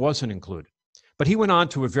 and it wasn't included. But he went on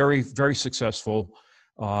to a very, very successful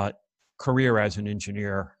career as an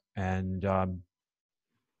engineer, and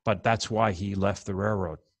but that's why he left the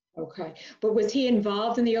railroad. Okay, but was he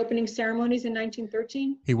involved in the opening ceremonies in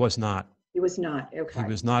 1913? He was not. He was not, okay. He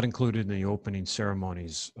was not included in the opening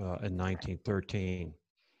ceremonies in 1913.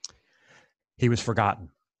 He was forgotten.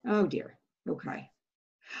 Oh dear, okay.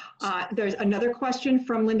 There's another question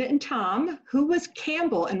from Linda and Tom. Who was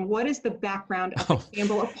Campbell and what is the background of the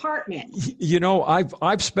Campbell apartment? You know,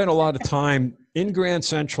 I've spent a lot of time in Grand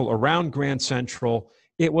Central, around Grand Central.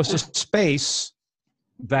 It was a space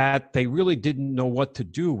that they really didn't know what to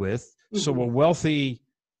do with. So a wealthy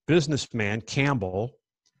businessman, Campbell,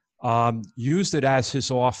 used it as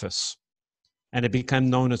his office, and it became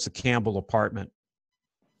known as the Campbell apartment.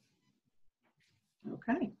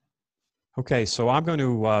 Okay. Okay, so I'm going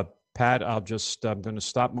to, Pat, I'm going to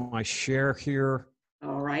stop my share here.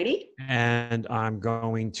 All righty. And I'm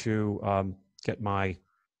going to get my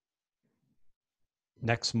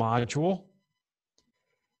next module.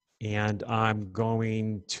 And I'm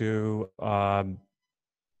going to, I'm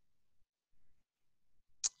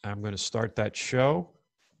going to start that show.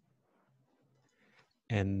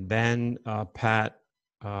 And then, Pat,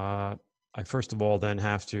 I first of all then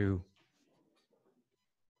have to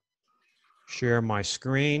share my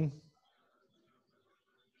screen.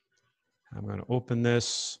 I'm going to open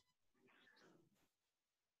this.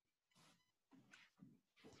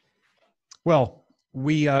 Well,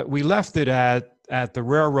 we left it at the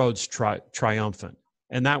railroads triumphant,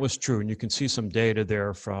 and that was true. And you can see some data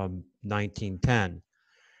there from 1910.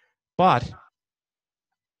 But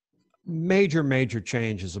major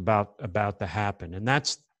change is about to happen, and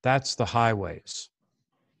that's the highways.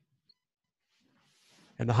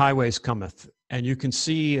 And the highways cometh. And you can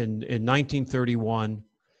see in 1931,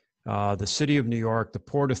 the city of New York, the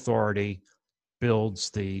Port Authority, builds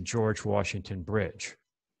the George Washington Bridge.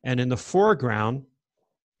 And in the foreground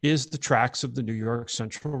is the tracks of the New York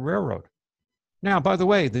Central Railroad. Now, by the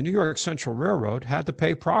way, the New York Central Railroad had to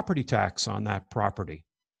pay property tax on that property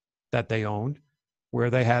that they owned, where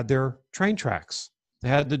they had their train tracks. They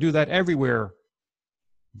had to do that everywhere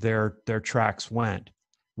their tracks went.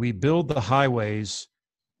 We build the highways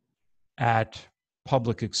at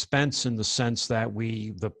public expense in the sense that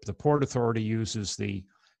the Port Authority uses the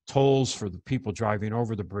tolls for the people driving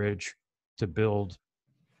over the bridge to build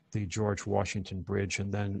the George Washington Bridge,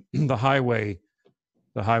 and then the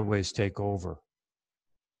highways take over.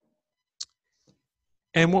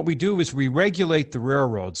 And what we do is we regulate the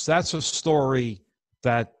railroads. That's a story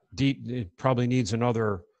that it probably needs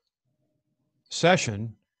another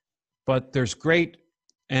session, but there's great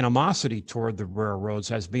animosity toward the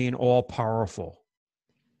railroads as being all powerful.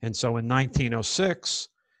 And so in 1906,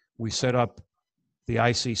 we set up the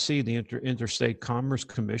ICC, the Interstate Commerce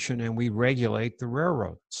Commission, and we regulate the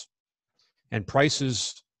railroads. And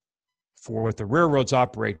prices for what the railroads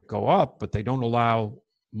operate go up, but they don't allow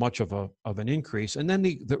much of an increase. And then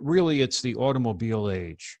really it's the automobile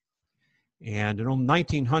age. And in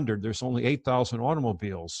 1900, there's only 8,000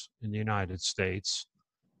 automobiles in the United States.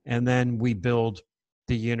 And then we build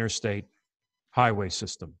the interstate highway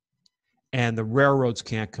system. And the railroads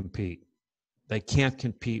can't compete. They can't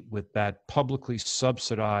compete with that publicly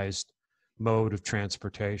subsidized mode of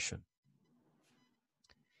transportation.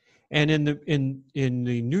 And in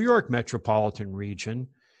the New York metropolitan region,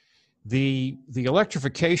 the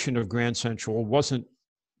electrification of Grand Central wasn't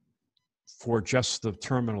for just the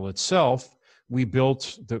terminal itself. We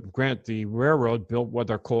built the railroad built what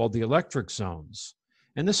are called the electric zones,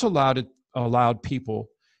 and this allowed people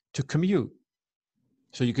to commute,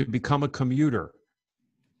 so you could become a commuter.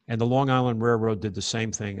 And the Long Island Railroad did the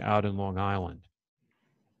same thing out in Long Island.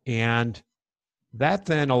 And that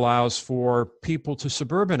then allows for people to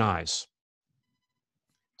suburbanize,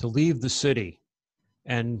 to leave the city.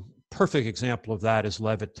 And perfect example of that is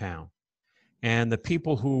Levittown. And the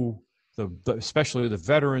people who, especially the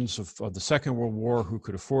veterans of the Second World War who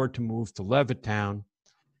could afford to move to Levittown,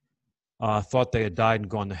 thought they had died and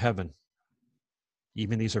gone to heaven.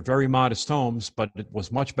 Even these are very modest homes, but it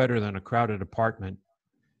was much better than a crowded apartment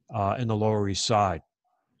in the Lower East Side.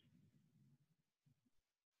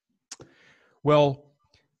 Well,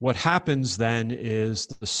 what happens then is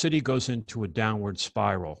the city goes into a downward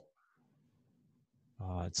spiral.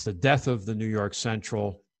 It's the death of the New York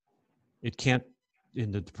Central. It can't,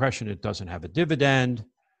 in the Depression, it doesn't have a dividend.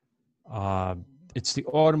 It's the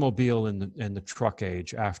automobile and the truck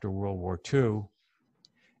age after World War II.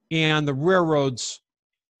 And the railroads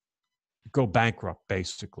go bankrupt,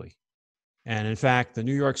 basically. And in fact, the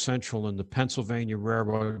New York Central and the Pennsylvania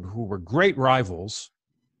Railroad, who were great rivals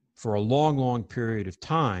for a long period of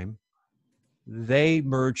time, they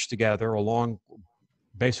merged together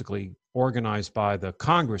basically organized by the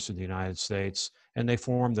Congress of the United States, and they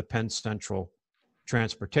formed the Penn Central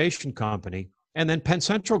Transportation Company. And then Penn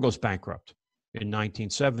Central goes bankrupt in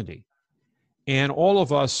 1970. And all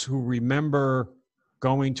of us who remember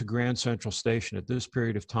going to Grand Central Station at this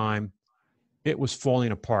period of time, it was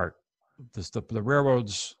falling apart. The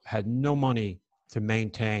railroads had no money to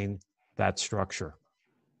maintain that structure.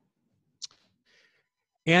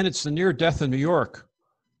 And it's the near death of New York.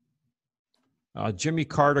 Jimmy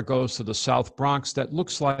Carter goes to the South Bronx that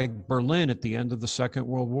looks like Berlin at the end of the Second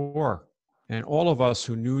World War. And all of us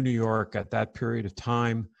who knew New York at that period of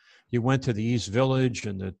time, you went to the East Village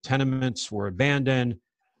and the tenements were abandoned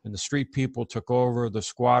and the street people took over, the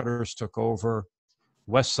squatters took over.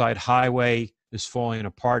 West Side Highway is falling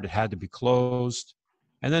apart. It had to be closed.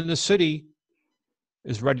 And then the city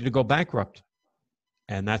is ready to go bankrupt.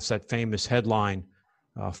 And that's that famous headline,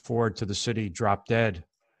 Ford to the city, drop dead.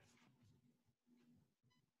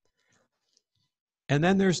 And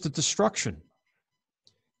then there's the destruction.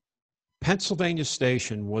 Pennsylvania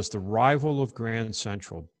Station was the rival of Grand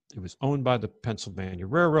Central. It was owned by the Pennsylvania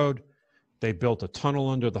Railroad. They built a tunnel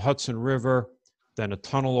under the Hudson River, then a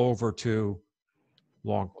tunnel over to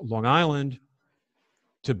Long Island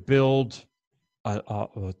to build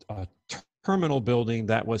a terminal building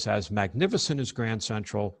that was as magnificent as Grand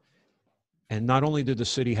Central. And not only did the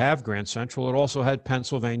city have Grand Central, it also had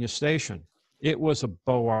Pennsylvania Station. It was a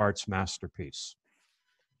Beaux Arts masterpiece.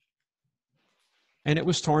 And it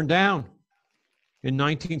was torn down. In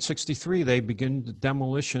 1963, they began the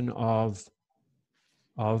demolition of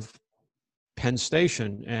Penn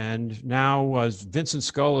Station. And now, as Vincent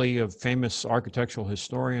Scully, a famous architectural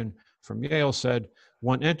historian from Yale, said,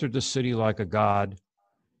 one entered the city like a god,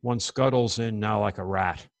 one scuttles in now like a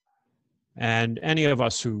rat. And any of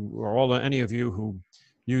us who, or any of you who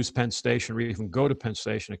use Penn Station or even go to Penn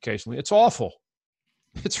Station occasionally, it's awful.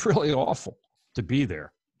 It's really awful to be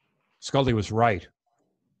there. Scully was right.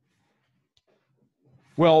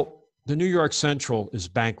 Well, the New York Central is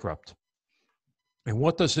bankrupt. And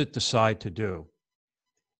what does it decide to do?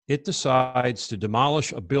 It decides to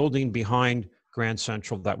demolish a building behind Grand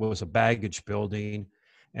Central that was a baggage building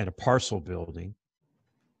and a parcel building,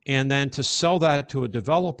 and then to sell that to a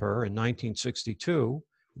developer in 1962.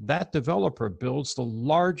 That developer builds the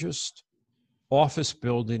largest office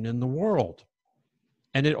building in the world.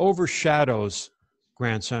 And it overshadows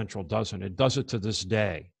Grand Central, doesn't it? It does it to this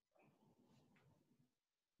day.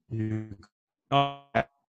 You go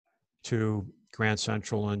to Grand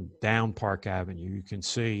Central and down Park Avenue, you can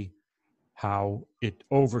see how it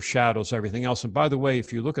overshadows everything else. And by the way,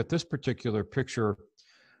 if you look at this particular picture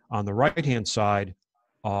on the right-hand side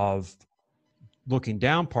of looking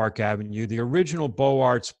down Park Avenue, the original Beaux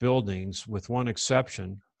Arts buildings, with one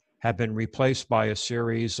exception, have been replaced by a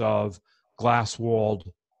series of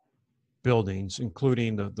glass-walled buildings,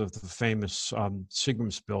 including the famous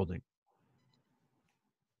Seagram's building.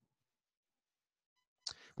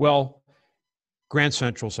 Well, Grand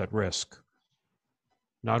Central's at risk.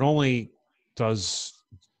 Not only does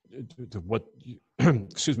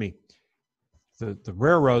excuse me, the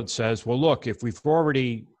railroad says, well, look, if we've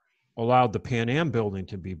already allowed the Pan Am building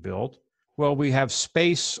to be built, well, we have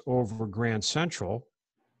space over Grand Central,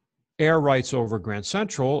 air rights over Grand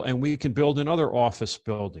Central, and we can build another office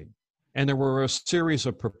building. And there were a series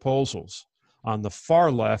of proposals. On the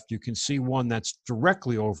far left, you can see one that's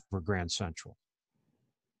directly over Grand Central.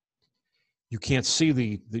 You can't see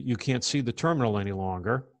the terminal any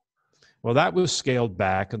longer. Well, that was scaled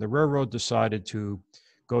back, and the railroad decided to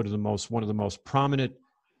go to one of the most prominent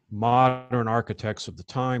modern architects of the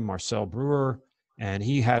time, Marcel Breuer, and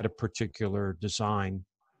he had a particular design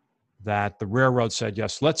that the railroad said,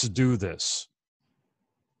 yes, let's do this.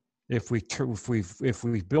 If we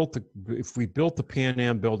built the Pan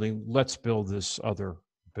Am building, let's build this other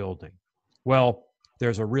building. Well,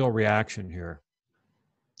 there's a real reaction here.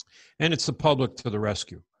 And it's the public to the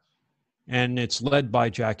rescue. And it's led by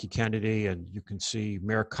Jackie Kennedy, and you can see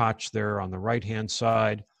Mayor Koch there on the right-hand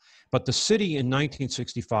side. But the city in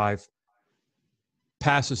 1965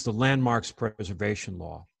 passes the Landmarks Preservation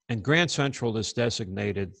Law, and Grand Central is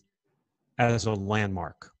designated as a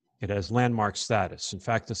landmark. It has landmark status. In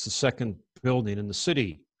fact, it's the second building in the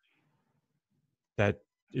city that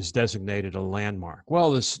is designated a landmark.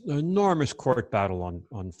 Well, this enormous court battle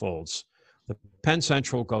unfolds. The Penn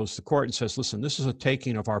Central goes to court and says, listen, this is a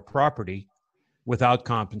taking of our property without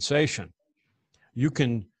compensation. You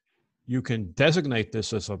can designate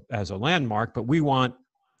this as a landmark, but we want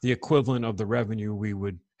the equivalent of the revenue we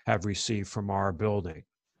would have received from our building.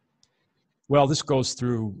 Well, this goes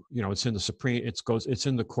through, it's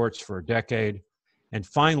in the courts for a decade. And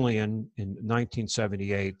finally, in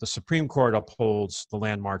 1978, the Supreme Court upholds the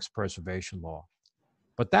Landmarks Preservation Law.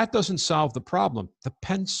 But that doesn't solve the problem. The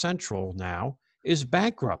Penn Central now is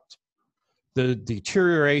bankrupt. The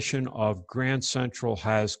deterioration of Grand Central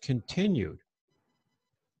has continued.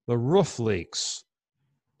 The roof leaks.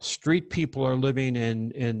 Street people are living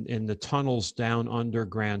in the tunnels down under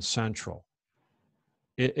Grand Central.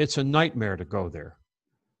 It's a nightmare to go there.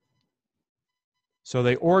 So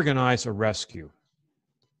they organize a rescue.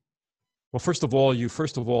 Well, first of all, you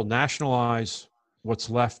nationalize what's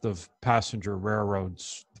left of passenger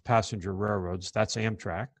railroads, that's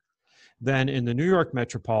Amtrak. Then in the New York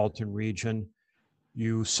metropolitan region,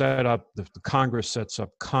 you set up, the Congress sets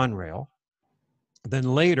up Conrail.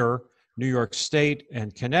 Then later, New York State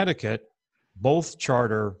and Connecticut both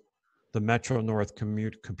charter the Metro North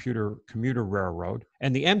commuter railroad,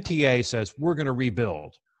 and the MTA says, we're going to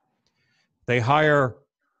rebuild. They hire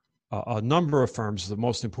a number of firms. The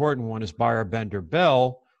most important one is Buyer Bender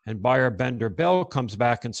Bell, and Buyer Bender Bell comes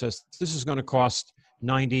back and says, this is going to cost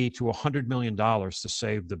 $90 to $100 million to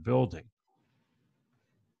save the building.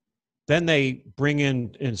 Then they bring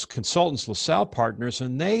in as consultants LaSalle Partners,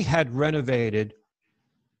 and they had renovated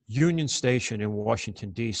Union Station in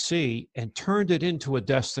Washington, D.C., and turned it into a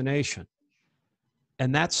destination.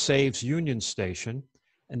 And that saves Union Station,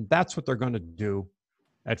 and that's what they're going to do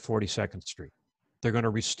at 42nd Street. They're going to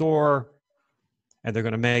restore, and they're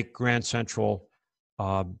going to make Grand Central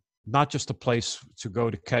not just a place to go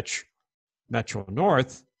to catch Metro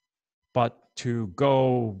North, but to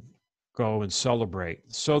go and celebrate.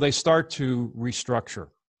 So they start to restructure.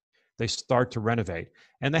 They start to renovate,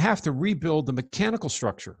 and they have to rebuild the mechanical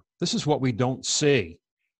structure. This is what we don't see.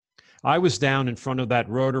 I was down in front of that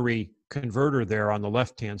rotary converter there on the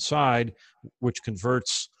left-hand side, which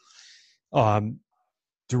converts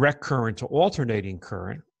direct current to alternating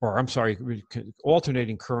current, or I'm sorry,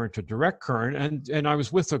 alternating current to direct current. And I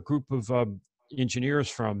was with a group of engineers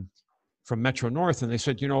from Metro North, and they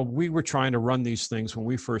said, you know, we were trying to run these things when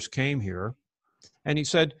we first came here. And he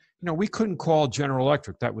said, you know, we couldn't call General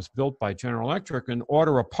Electric, that was built by General Electric, and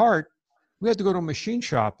order a part. We had to go to a machine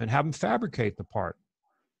shop and have them fabricate the part.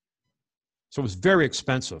 So it was very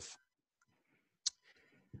expensive.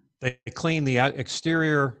 They clean the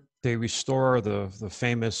exterior, they restore the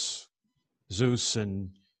famous Zeus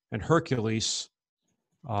and Hercules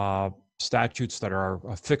statues that are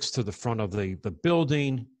affixed to the front of the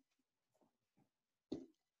building.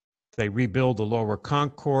 They rebuild the lower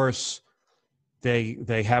concourse. They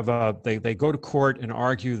go to court and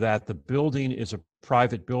argue that the building is a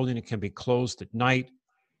private building. It can be closed at night.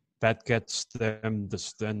 That gets them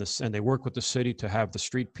and they work with the city to have the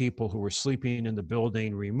street people who were sleeping in the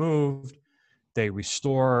building removed. They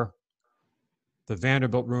restore the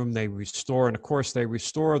Vanderbilt room. And of course, they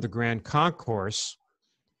restore the Grand Concourse.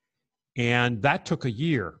 And that took a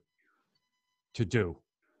year to do.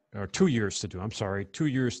 Or 2 years to do, I'm sorry, 2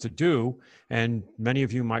 years to do. And many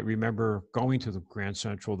of you might remember going to the Grand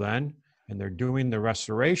Central then, and they're doing the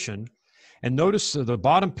restoration. And notice the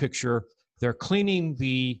bottom picture, they're cleaning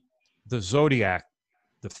the Zodiac,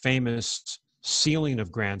 the famous ceiling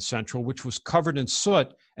of Grand Central, which was covered in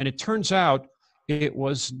soot. And it turns out it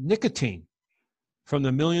was nicotine from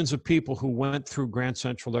the millions of people who went through Grand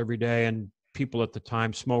Central every day, and people at the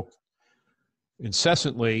time smoked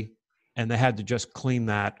incessantly, and they had to just clean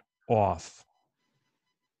that off.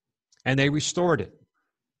 And they restored it.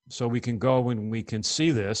 So we can go and we can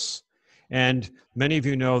see this. And many of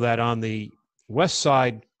you know that on the west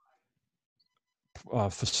side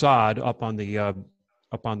facade, up on the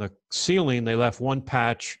ceiling, they left one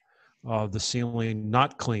patch of the ceiling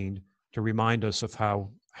not cleaned to remind us of how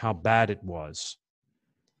bad it was.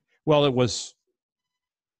 Well,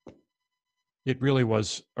 it really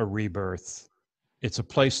was a rebirth. It's a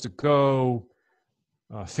place to go,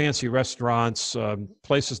 fancy restaurants,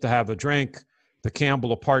 places to have a drink. The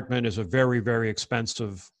Campbell apartment is a very, very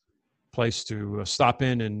expensive place to stop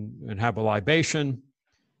in and have a libation.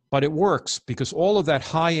 But it works because all of that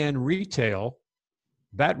high-end retail,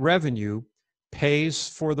 that revenue pays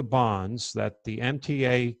for the bonds that the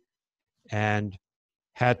MTA and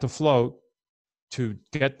had to float to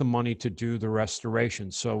get the money to do the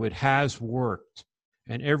restoration. So it has worked.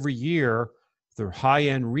 And every year, the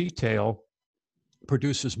high-end retail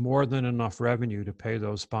produces more than enough revenue to pay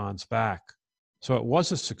those bonds back. So it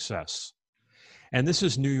was a success. And this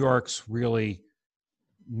is New York's really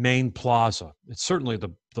main plaza. It's certainly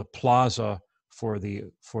the plaza for the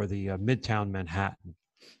Midtown Manhattan.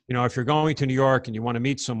 You know, if you're going to New York and you want to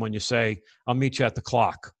meet someone, you say, I'll meet you at the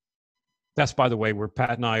clock. That's, by the way, where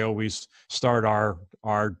Pat and I always start our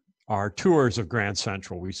tours of Grand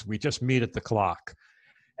Central. We just meet at the clock.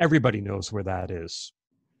 Everybody knows where that is.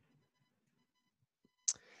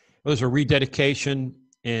 Well, there's a rededication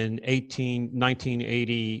in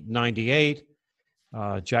 1980-98.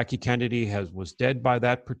 Jackie Kennedy was dead by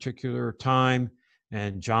that particular time,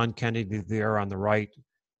 and John Kennedy there on the right,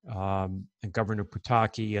 and Governor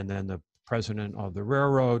Pataki, and then the president of the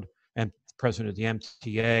railroad and president of the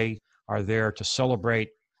MTA are there to celebrate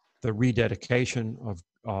the rededication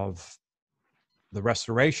of the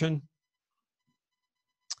restoration.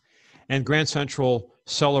 And Grand Central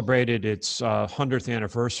celebrated its 100th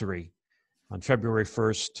anniversary on February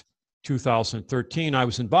 1st, 2013. I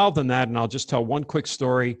was involved in that, and I'll just tell one quick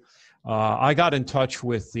story. I got in touch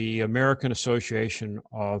with the American Association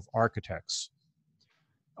of Architects.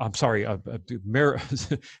 I'm sorry, the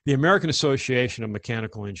American Association of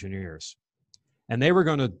Mechanical Engineers. And they were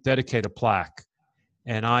going to dedicate a plaque.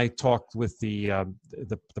 And I talked with the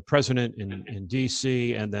president in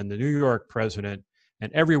DC and then the New York president,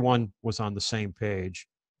 and everyone was on the same page.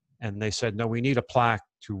 And they said, no, we need a plaque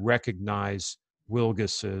to recognize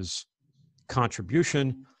Wilgis's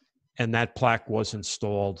contribution. And that plaque was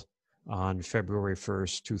installed on February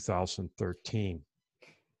 1st, 2013.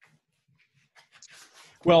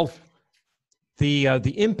 Well, the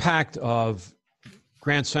impact of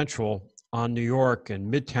Grand Central on New York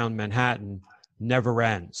and Midtown Manhattan never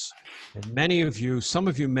ends. And many of you, some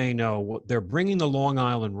of you may know, they're bringing the Long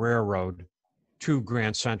Island Railroad to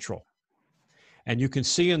Grand Central. And you can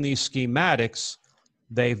see in these schematics,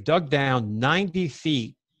 they've dug down 90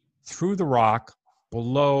 feet through the rock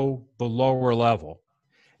below the lower level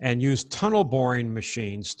and used tunnel boring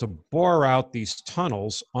machines to bore out these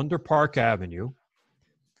tunnels under Park Avenue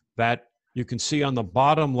that you can see on the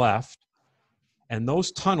bottom left. And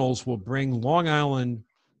those tunnels will bring Long Island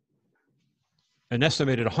an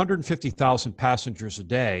estimated 150,000 passengers a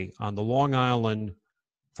day on the Long Island,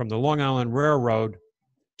 from the Long Island Railroad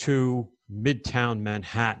to Midtown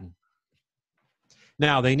Manhattan.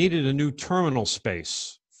 Now, they needed a new terminal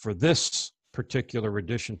space for this particular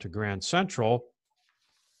addition to Grand Central.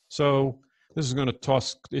 So this is going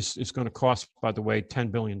to cost, by the way,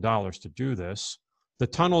 $10 billion to do this. The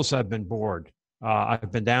tunnels have been bored.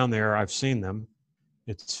 I've been down there. I've seen them.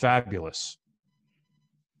 It's fabulous.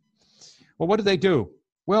 Well, what did they do?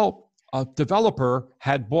 Well, a developer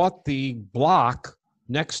had bought the block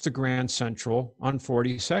next to Grand Central on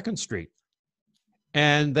 42nd Street.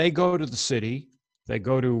 And they go to the city, they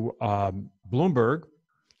go to Bloomberg,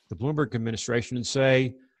 the Bloomberg administration, and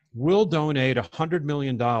say, we'll donate $100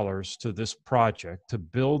 million to this project to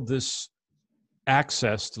build this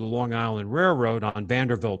access to the Long Island Railroad on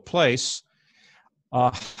Vanderbilt Place.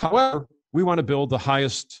 However, we want to build the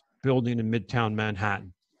highest building in Midtown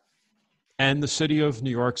Manhattan. And the city of New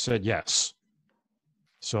York said yes.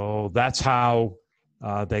 So that's how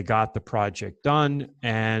they got the project done,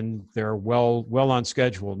 and they're well on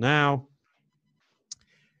schedule now.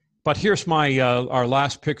 But here's my our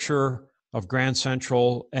last picture of Grand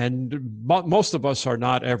Central, and most of us are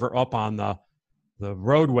not ever up on the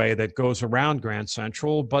roadway that goes around Grand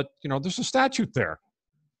Central, but you know, there's a statue there.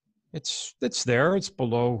 It's there. It's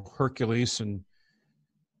below Hercules, and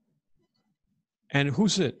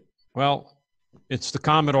who's it? Well, it's the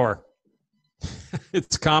Commodore.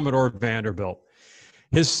 It's Commodore Vanderbilt.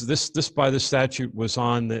 This by the statute was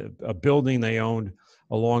on a building they owned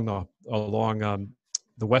along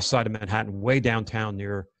the west side of Manhattan, way downtown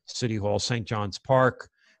near City Hall, St. John's Park,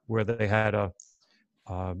 where they had a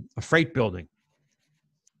freight building,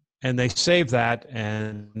 and they saved that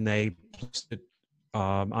and they placed it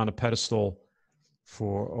on a pedestal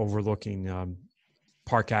for overlooking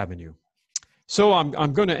Park Avenue. So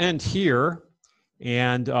I'm going to end here,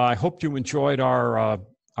 and I hope you enjoyed our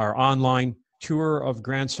online tour of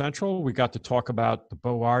Grand Central. We got to talk about the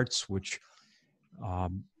Beaux Arts, which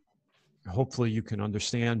hopefully you can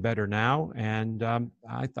understand better now. And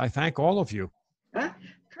I thank all of you.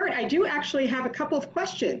 Kurt, I do actually have a couple of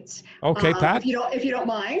questions. Okay, Pat. If you don't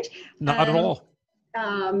mind. Not at all.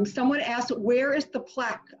 Someone asked, where is the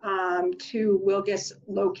plaque to Wilgis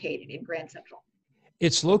located in Grand Central?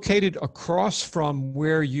 It's located across from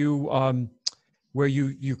where you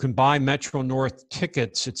can buy Metro North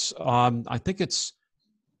tickets. It's I think it's,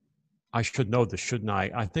 I should know this, shouldn't I?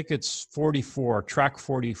 I think it's 44, track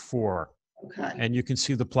 44. Okay. And you can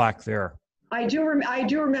see the plaque there. I do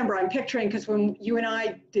remember. I'm picturing, because when you and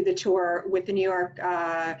I did the tour with the New York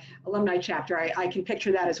alumni chapter, I can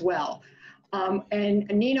picture that as well. And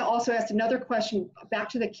Nina also asked another question back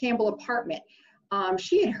to the Campbell apartment.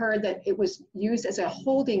 She had heard that it was used as a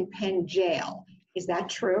holding pen jail. Is that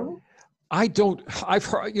true? I've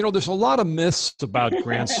heard, you know, there's a lot of myths about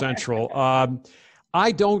Grand Central.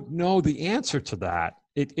 I don't know the answer to that.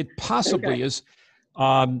 It possibly is.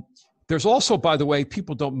 There's also, by the way,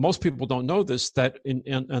 most people don't know this, that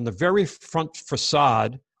in the very front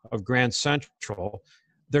facade of Grand Central,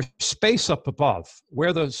 there's space up above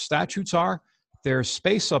where the statues are. There's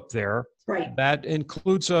space up there, right, that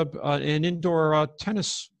includes an indoor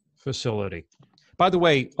tennis facility. By the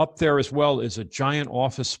way, up there as well is a giant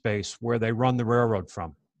office space where they run the railroad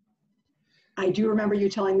from. I do remember you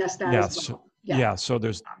telling us that as well. Yeah, so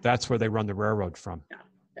that's where they run the railroad from. Yeah.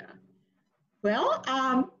 Well,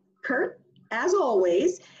 Kurt, as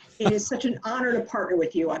always, it is such an honor to partner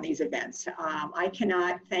with you on these events. I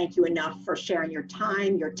cannot thank you enough for sharing your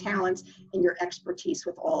time, your talents, and your expertise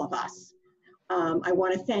with all of us. I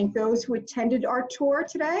want to thank those who attended our tour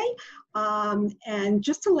today. And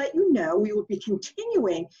just to let you know, we will be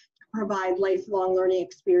continuing to provide lifelong learning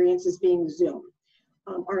experiences via Zoom.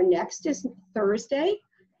 Our next is Thursday,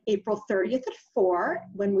 April 30th at 4,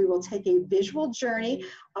 when we will take a visual journey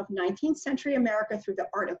of 19th century America through the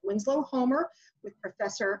art of Winslow Homer with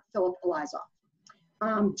Professor Philip Elizoff.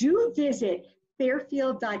 Do visit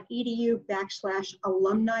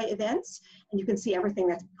fairfield.edu/alumni events, and you can see everything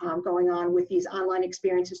that's going on with these online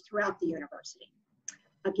experiences throughout the university.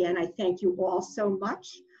 Again, I thank you all so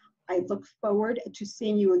much. I look forward to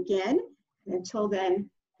seeing you again. And until then,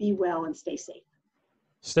 be well and stay safe.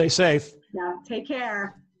 Stay safe. Yeah, take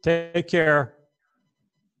care. Take care.